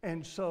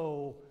 And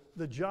so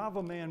the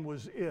Java Man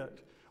was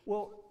it.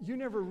 Well, you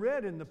never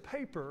read in the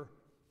paper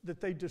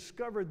that they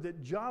discovered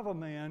that Java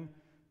Man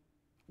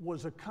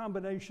was a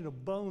combination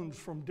of bones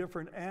from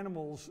different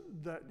animals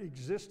that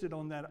existed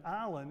on that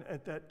island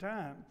at that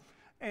time.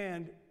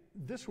 And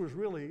this was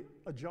really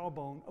a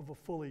jawbone of a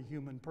fully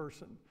human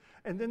person.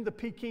 And then the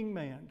Peking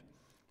Man.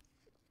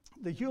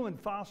 The human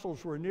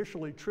fossils were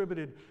initially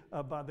attributed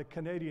by the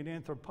Canadian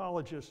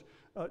anthropologists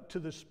to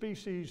the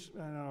species,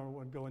 I don't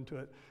want to go into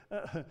it,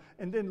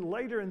 and then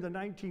later in the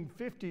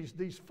 1950s,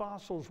 these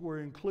fossils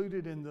were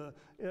included in the,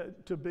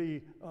 to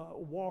be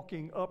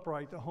walking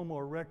upright, the Homo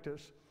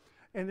erectus.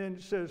 And then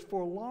it says,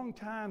 for a long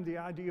time, the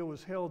idea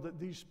was held that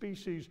these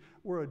species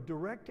were a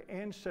direct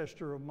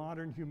ancestor of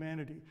modern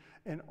humanity.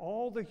 And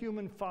all the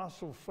human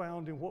fossils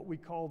found in what we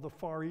call the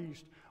Far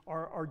East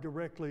are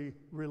directly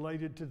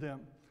related to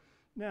them.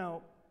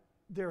 Now,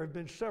 there have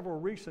been several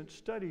recent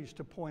studies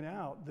to point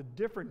out the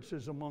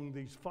differences among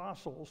these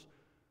fossils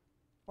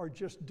are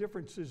just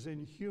differences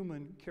in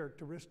human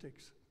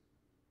characteristics.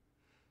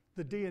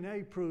 The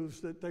DNA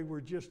proves that they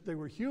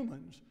were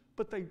humans,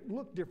 but they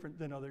look different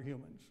than other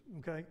humans,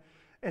 okay?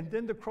 And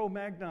then the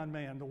Cro-Magnon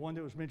man, the one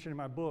that was mentioned in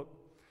my book,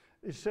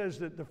 it says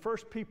that the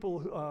first people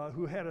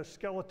who had a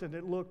skeleton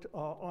that looked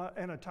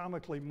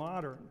anatomically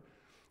modern,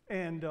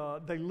 and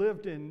they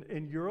lived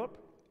in Europe,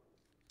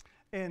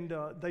 and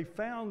they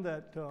found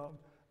that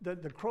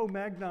the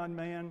Cro-Magnon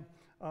man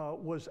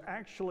was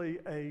actually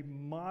a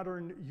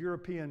modern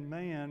European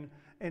man,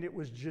 and it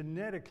was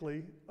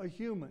genetically a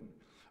human.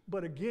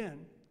 But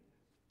again,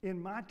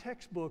 in my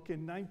textbook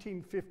in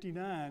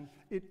 1959,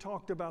 it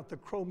talked about the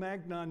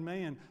Cro-Magnon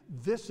man.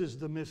 This is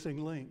the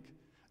missing link.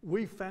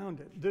 We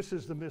found it. This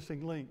is the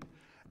missing link.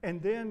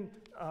 And then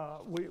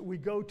we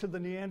go to the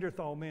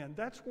Neanderthal man.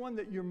 That's one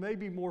that you're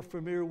maybe more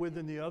familiar with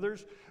than the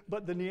others,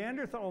 but the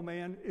Neanderthal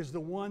man is the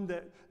one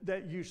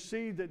that you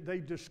see that they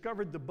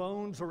discovered the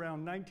bones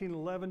around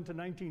 1911 to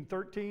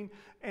 1913,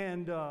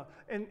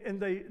 and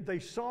they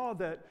saw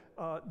that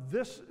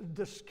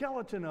the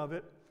skeleton of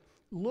it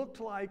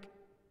looked like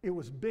it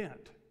was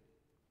bent.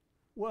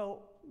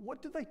 Well,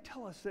 what do they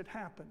tell us that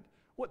happened?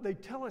 What they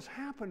tell us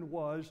happened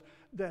was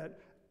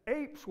that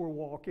apes were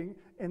walking,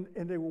 and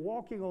they were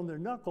walking on their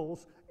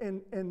knuckles,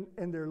 and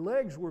their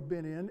legs were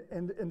bent in,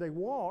 and they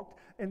walked,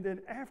 and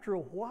then after a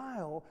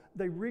while,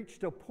 they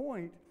reached a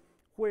point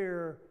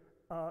where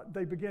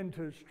they began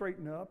to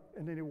straighten up,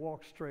 and then they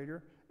walked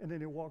straighter, and then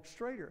they walked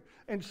straighter.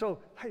 And so,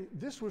 hey,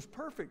 this was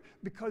perfect,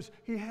 because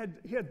he had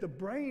the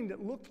brain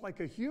that looked like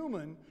a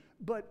human,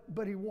 but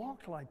he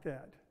walked like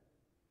that.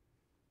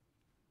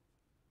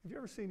 Have you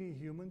ever seen any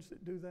humans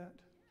that do that?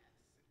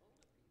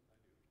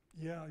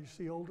 Yeah, you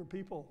see older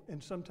people,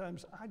 and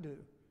sometimes I do.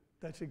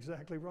 That's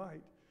exactly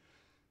right.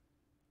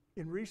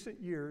 In recent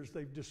years,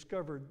 they've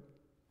discovered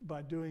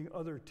by doing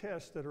other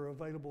tests that are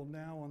available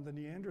now on the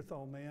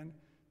Neanderthal man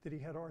that he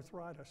had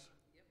arthritis.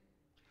 Yep.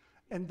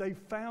 And they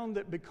found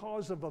that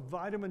because of a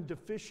vitamin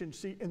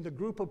deficiency in the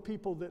group of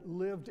people that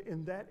lived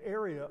in that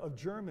area of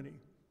Germany,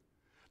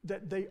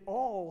 that they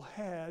all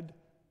had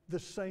the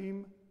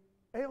same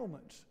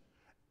ailments.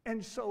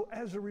 And so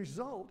as a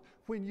result,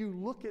 when you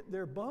look at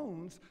their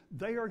bones,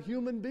 they are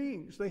human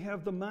beings. They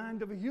have the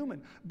mind of a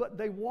human. But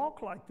they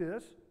walk like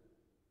this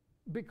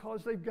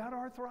because they've got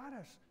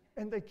arthritis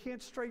and they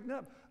can't straighten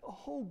up. A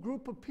whole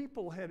group of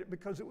people had it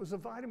because it was a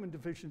vitamin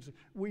deficiency.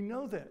 We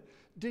know that.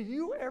 Do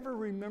you ever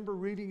remember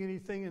reading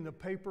anything in the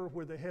paper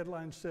where the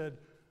headline said,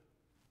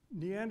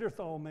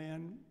 Neanderthal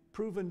man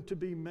proven to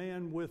be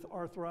man with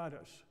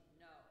arthritis?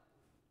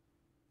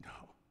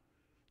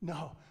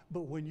 No,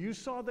 but when you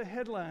saw the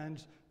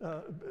headlines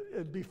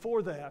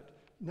before that,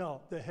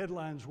 no, the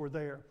headlines were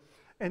there.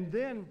 And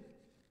then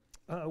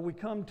we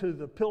come to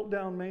the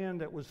Piltdown man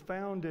that was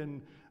found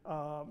in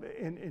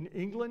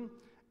England,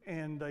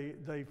 and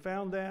they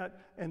found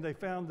that, and they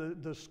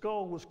found the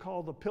skull was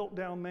called the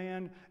Piltdown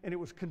man, and it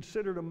was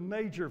considered a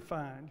major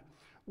find.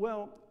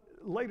 Well,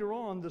 later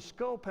on, the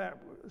skull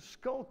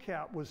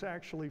cap was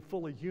actually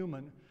fully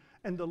human,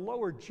 and the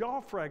lower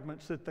jaw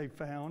fragments that they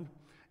found,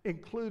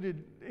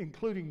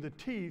 including the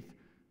teeth,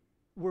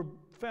 were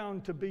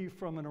found to be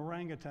from an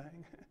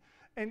orangutan.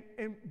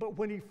 But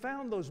when he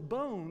found those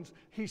bones,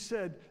 he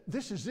said,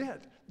 this is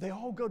it. They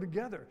all go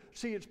together.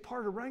 See, it's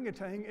part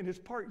orangutan and it's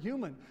part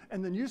human.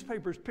 And the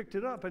newspapers picked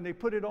it up and they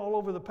put it all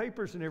over the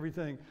papers and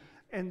everything.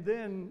 And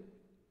then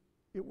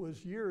it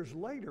was years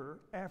later,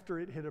 after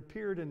it had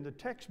appeared in the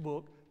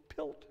textbook,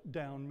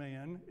 Piltdown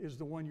Man is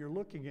the one you're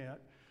looking at.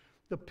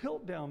 The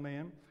Piltdown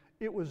Man,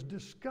 it was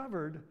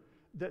discovered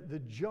that the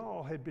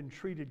jaw had been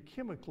treated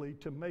chemically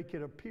to make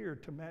it appear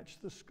to match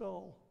the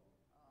skull.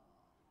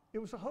 It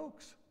was a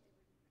hoax.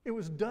 It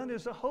was done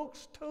as a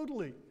hoax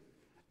totally.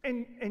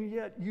 And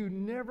yet you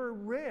never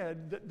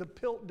read that the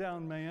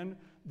Piltdown Man,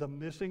 the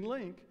missing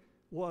link,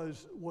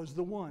 was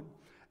the one.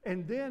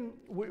 And then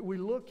we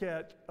look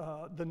at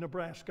the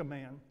Nebraska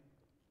Man.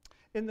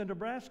 In the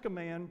Nebraska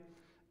Man,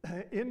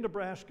 in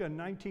Nebraska in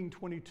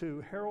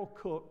 1922, Harold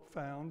Cook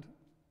found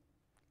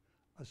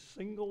a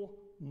single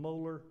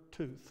molar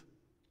tooth.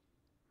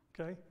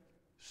 Okay?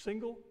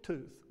 Single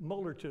tooth,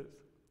 molar tooth.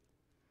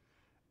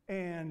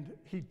 And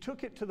he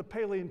took it to the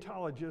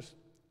paleontologist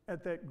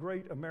at that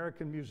great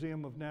American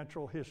Museum of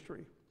Natural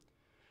History.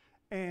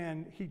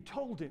 And he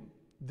told him,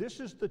 this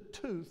is the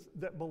tooth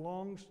that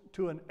belongs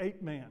to an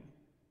ape man.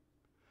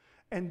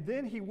 And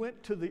then he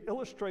went to the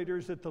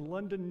illustrators at the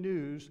London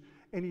News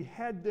and he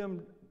had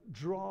them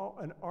draw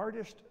an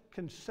artist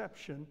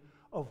conception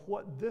of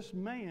what this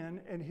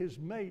man and his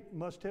mate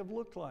must have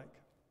looked like.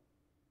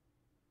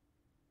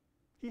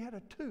 He had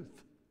a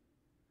tooth.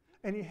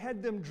 And he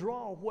had them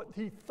draw what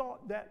he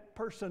thought that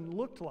person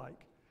looked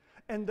like.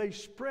 And they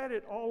spread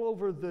it all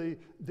over the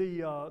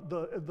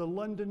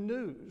London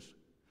News.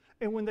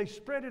 And when they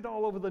spread it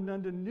all over the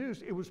London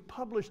News, it was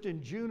published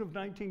in June of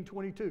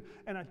 1922.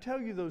 And I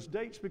tell you those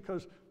dates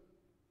because,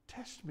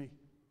 test me.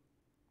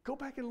 Go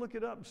back and look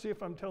it up and see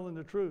if I'm telling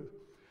the truth.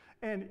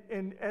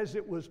 And as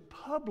it was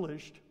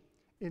published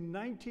in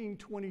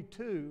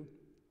 1922,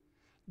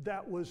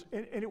 that was,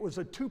 and it was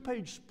a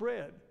 2-page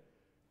spread,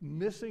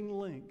 missing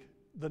link.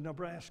 The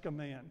Nebraska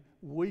Man.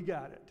 We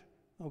got it,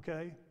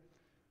 okay?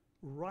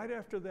 Right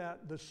after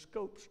that, the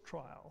Scopes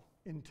trial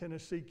in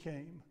Tennessee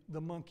came,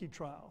 the monkey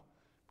trial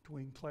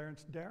between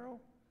Clarence Darrow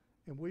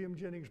and William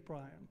Jennings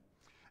Bryan.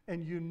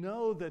 And you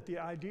know that the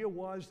idea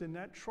was in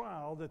that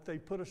trial that they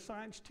put a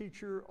science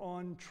teacher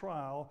on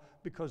trial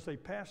because they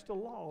passed a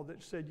law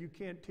that said you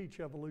can't teach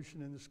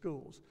evolution in the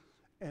schools.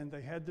 And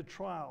they had the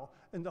trial.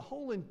 And the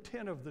whole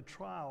intent of the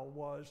trial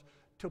was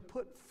to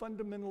put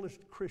fundamentalist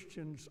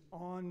Christians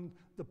on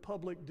the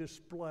public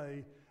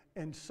display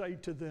and say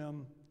to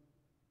them,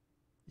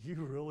 you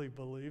really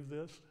believe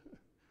this?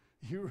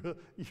 You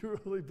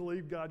really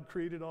believe God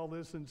created all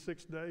this in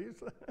 6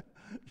 days?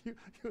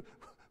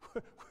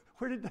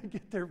 Where did they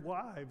get their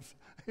wives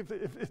if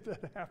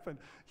that happened?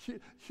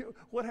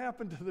 What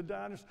happened to the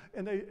dinosaurs?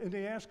 And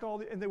they asked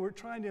and they were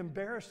trying to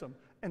embarrass them,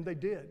 and they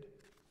did.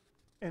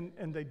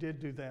 And they did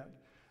do that.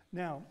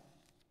 Now,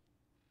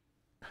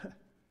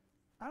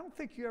 I don't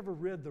think you ever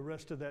read the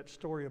rest of that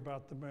story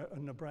about the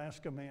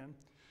Nebraska Man,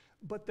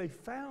 but they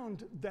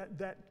found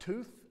that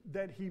tooth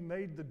that he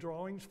made the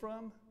drawings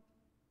from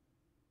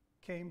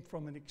came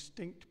from an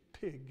extinct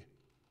pig.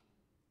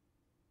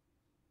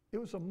 It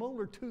was a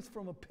molar tooth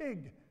from a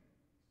pig,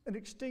 an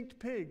extinct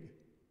pig.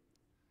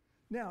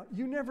 Now,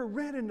 you never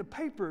read in the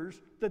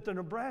papers that the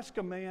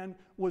Nebraska Man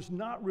was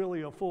not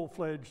really a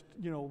full-fledged,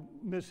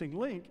 missing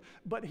link,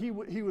 but he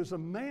was a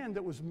man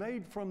that was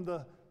made from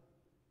the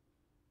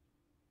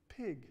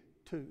pig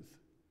tooth.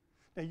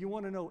 Now, you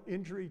want to know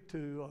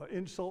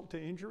insult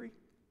to injury?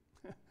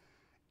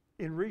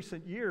 In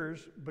recent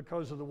years,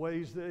 because of the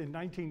ways that in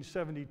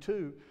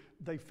 1972,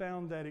 they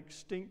found that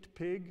extinct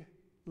pig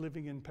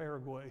living in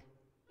Paraguay.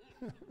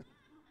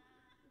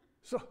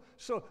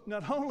 So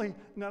not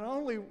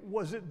only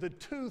was it the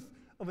tooth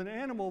of an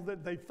animal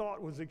that they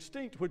thought was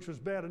extinct, which was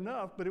bad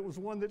enough, but it was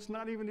one that's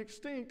not even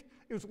extinct.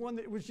 It was one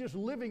that was just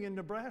living in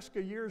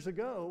Nebraska years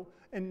ago,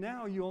 and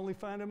now you only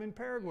find them in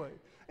Paraguay.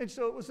 And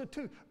so it was a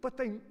tooth, but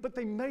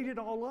they made it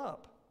all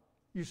up.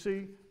 You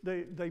see,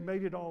 they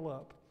made it all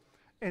up.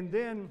 And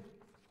then,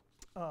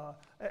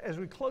 as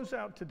we close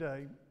out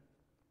today,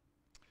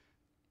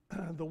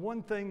 the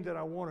one thing that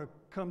I want to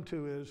come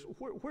to is,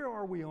 where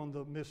are we on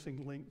the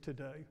missing link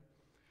today?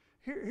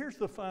 Here's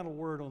the final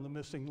word on the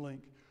missing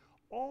link.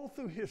 All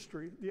through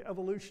history, the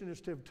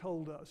evolutionists have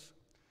told us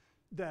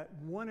that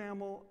one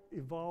animal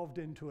evolved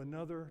into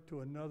another,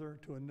 to another,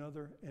 to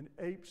another, and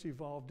apes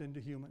evolved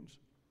into humans.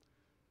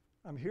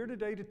 I'm here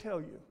today to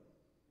tell you,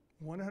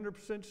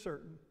 100%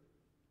 certain,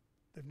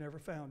 they've never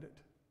found it.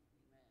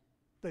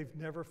 They've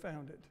never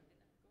found it.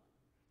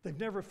 They've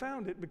never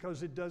found it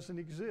because it doesn't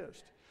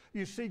exist.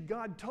 You see,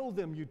 God told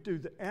them, you do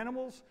the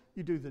animals,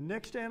 you do the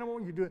next animal,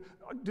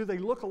 do they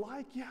look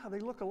alike? Yeah, they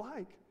look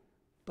alike.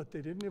 But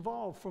they didn't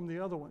evolve from the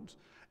other ones.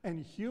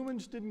 And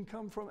humans didn't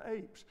come from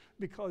apes,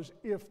 because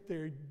if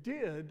they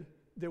did,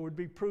 there would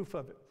be proof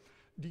of it.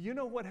 Do you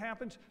know what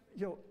happens?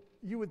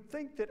 You would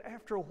think that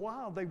after a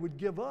while they would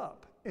give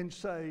up and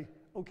say,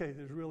 okay,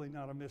 there's really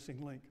not a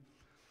missing link.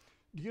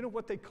 Do you know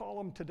what they call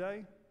them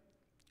today?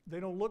 They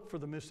don't look for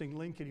the missing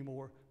link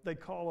anymore. They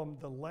call them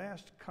the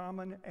last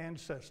common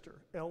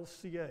ancestor,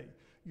 LCA.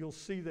 You'll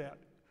see that,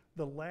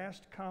 the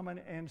last common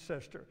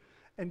ancestor.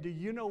 And do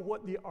you know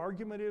what the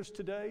argument is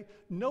today?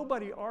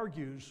 Nobody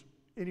argues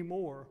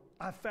anymore,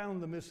 I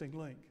found the missing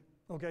link.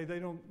 Okay, they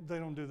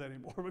don't do that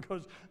anymore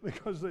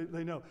because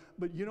they know.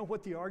 But you know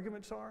what the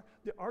arguments are?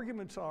 The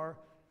arguments are,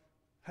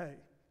 hey,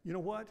 you know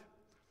what?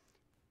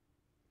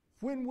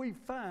 When we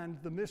find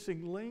the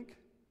missing link,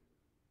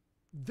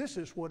 this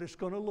is what it's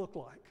going to look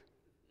like.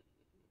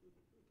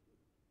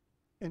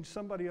 And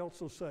somebody else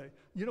will say,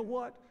 you know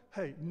what?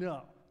 Hey,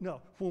 no.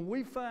 When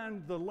we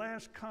find the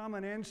last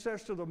common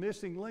ancestor, the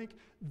missing link,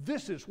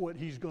 this is what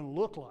he's going to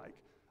look like.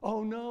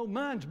 Oh no,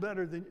 mine's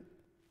better than.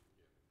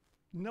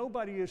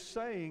 Nobody is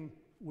saying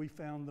we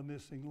found the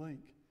missing link,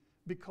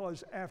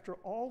 because after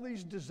all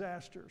these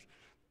disasters,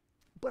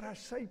 but I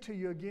say to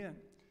you again,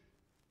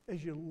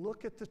 as you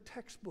look at the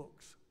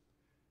textbooks,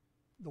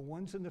 the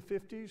ones in the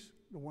 50s,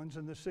 the ones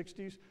in the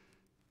 60s,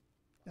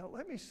 now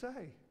let me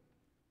say,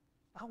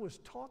 I was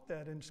taught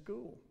that in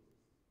school.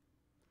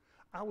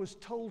 I was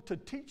told to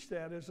teach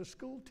that as a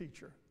school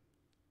teacher.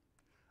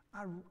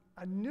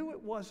 I knew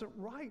it wasn't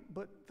right,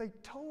 but they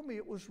told me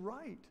it was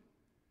right.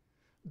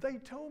 They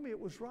told me it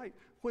was right.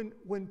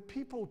 When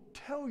people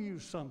tell you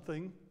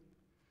something,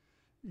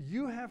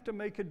 you have to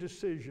make a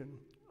decision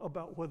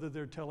about whether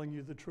they're telling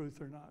you the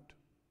truth or not.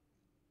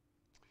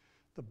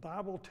 The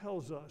Bible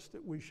tells us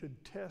that we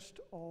should test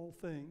all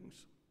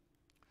things.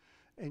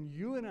 And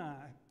you and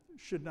I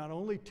should not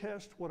only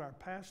test what our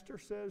pastor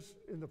says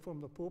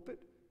from the pulpit,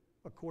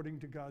 according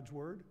to God's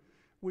word,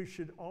 we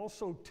should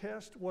also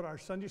test what our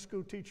Sunday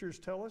school teachers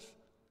tell us,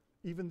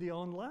 even the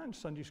online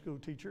Sunday school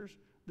teachers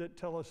that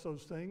tell us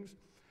those things.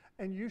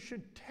 And you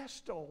should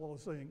test all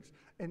those things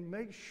and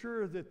make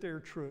sure that they're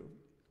true.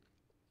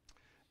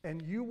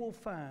 And you will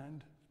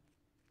find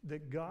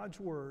that God's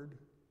word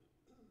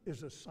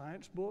is a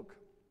science book,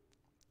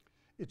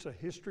 it's a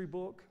history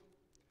book,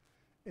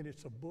 and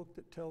it's a book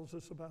that tells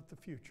us about the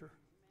future.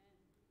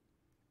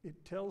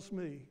 It tells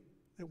me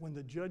that when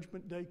the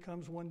judgment day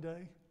comes one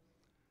day,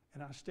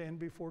 and I stand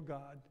before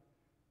God,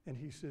 and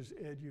he says,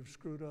 Ed, you've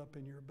screwed up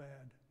and you're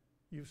bad.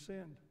 You've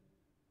sinned.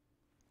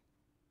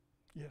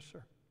 Yes,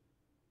 sir.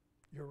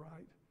 You're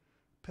right.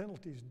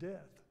 Penalty's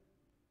death.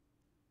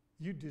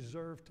 You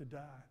deserve to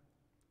die.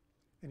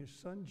 And his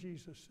son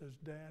Jesus says,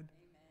 Dad, amen.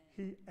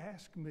 He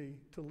asked me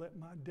to let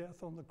my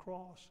death on the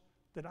cross,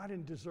 that I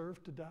didn't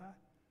deserve to die,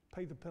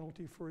 pay the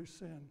penalty for his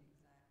sin.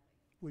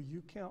 Exactly. Will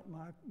you count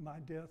my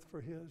death for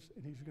his?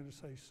 And he's going to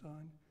say,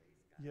 son,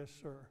 yes,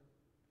 sir.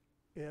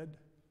 Ed,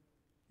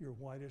 you're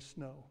white as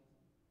snow.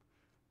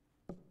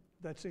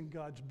 That's in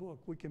God's book.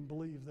 We can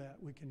believe that.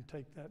 We can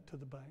take that to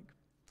the bank.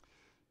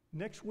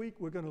 Next week,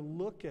 we're going to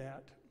look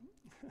at,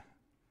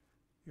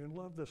 you're going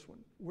to love this one.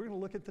 We're going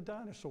to look at the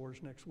dinosaurs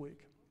next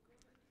week.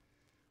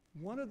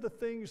 One of the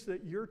things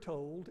that you're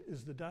told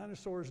is the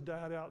dinosaurs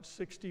died out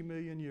 60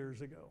 million years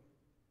ago.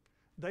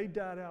 They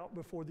died out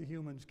before the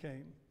humans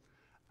came.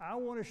 I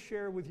want to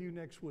share with you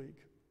next week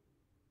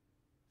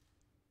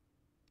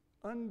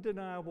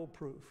undeniable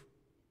proof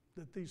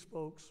that these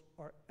folks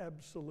are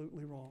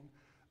absolutely wrong.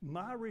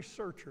 My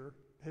researcher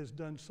has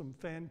done some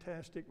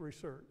fantastic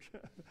research.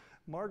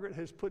 Margaret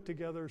has put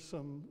together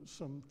some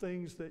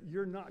things that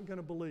you're not going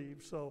to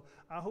believe. So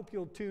I hope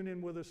you'll tune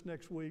in with us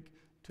next week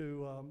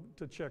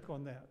to check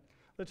on that.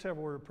 Let's have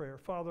a word of prayer.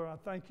 Father, I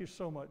thank you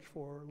so much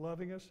for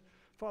loving us.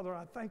 Father,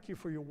 I thank you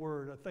for your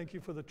word. I thank you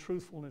for the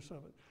truthfulness of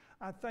it.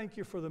 I thank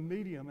you for the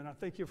medium, and I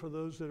thank you for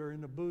those that are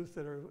in the booth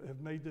that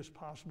have made this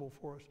possible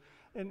for us.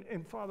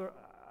 And Father,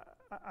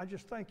 I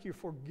just thank you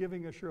for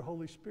giving us your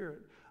Holy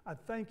Spirit. I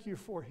thank you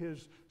for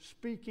his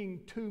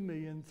speaking to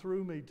me and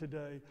through me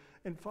today.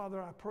 And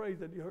Father, I pray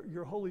that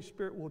your Holy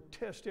Spirit will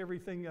test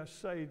everything I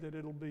say, that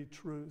it'll be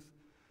truth.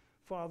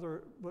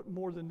 Father, but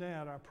more than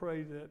that, I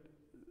pray that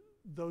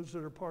those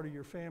that are part of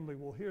your family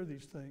will hear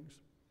these things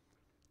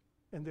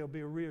and they'll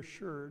be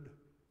reassured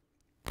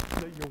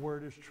that your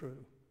word is true.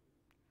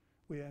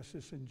 We ask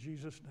this in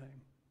Jesus'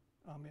 name.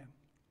 Amen.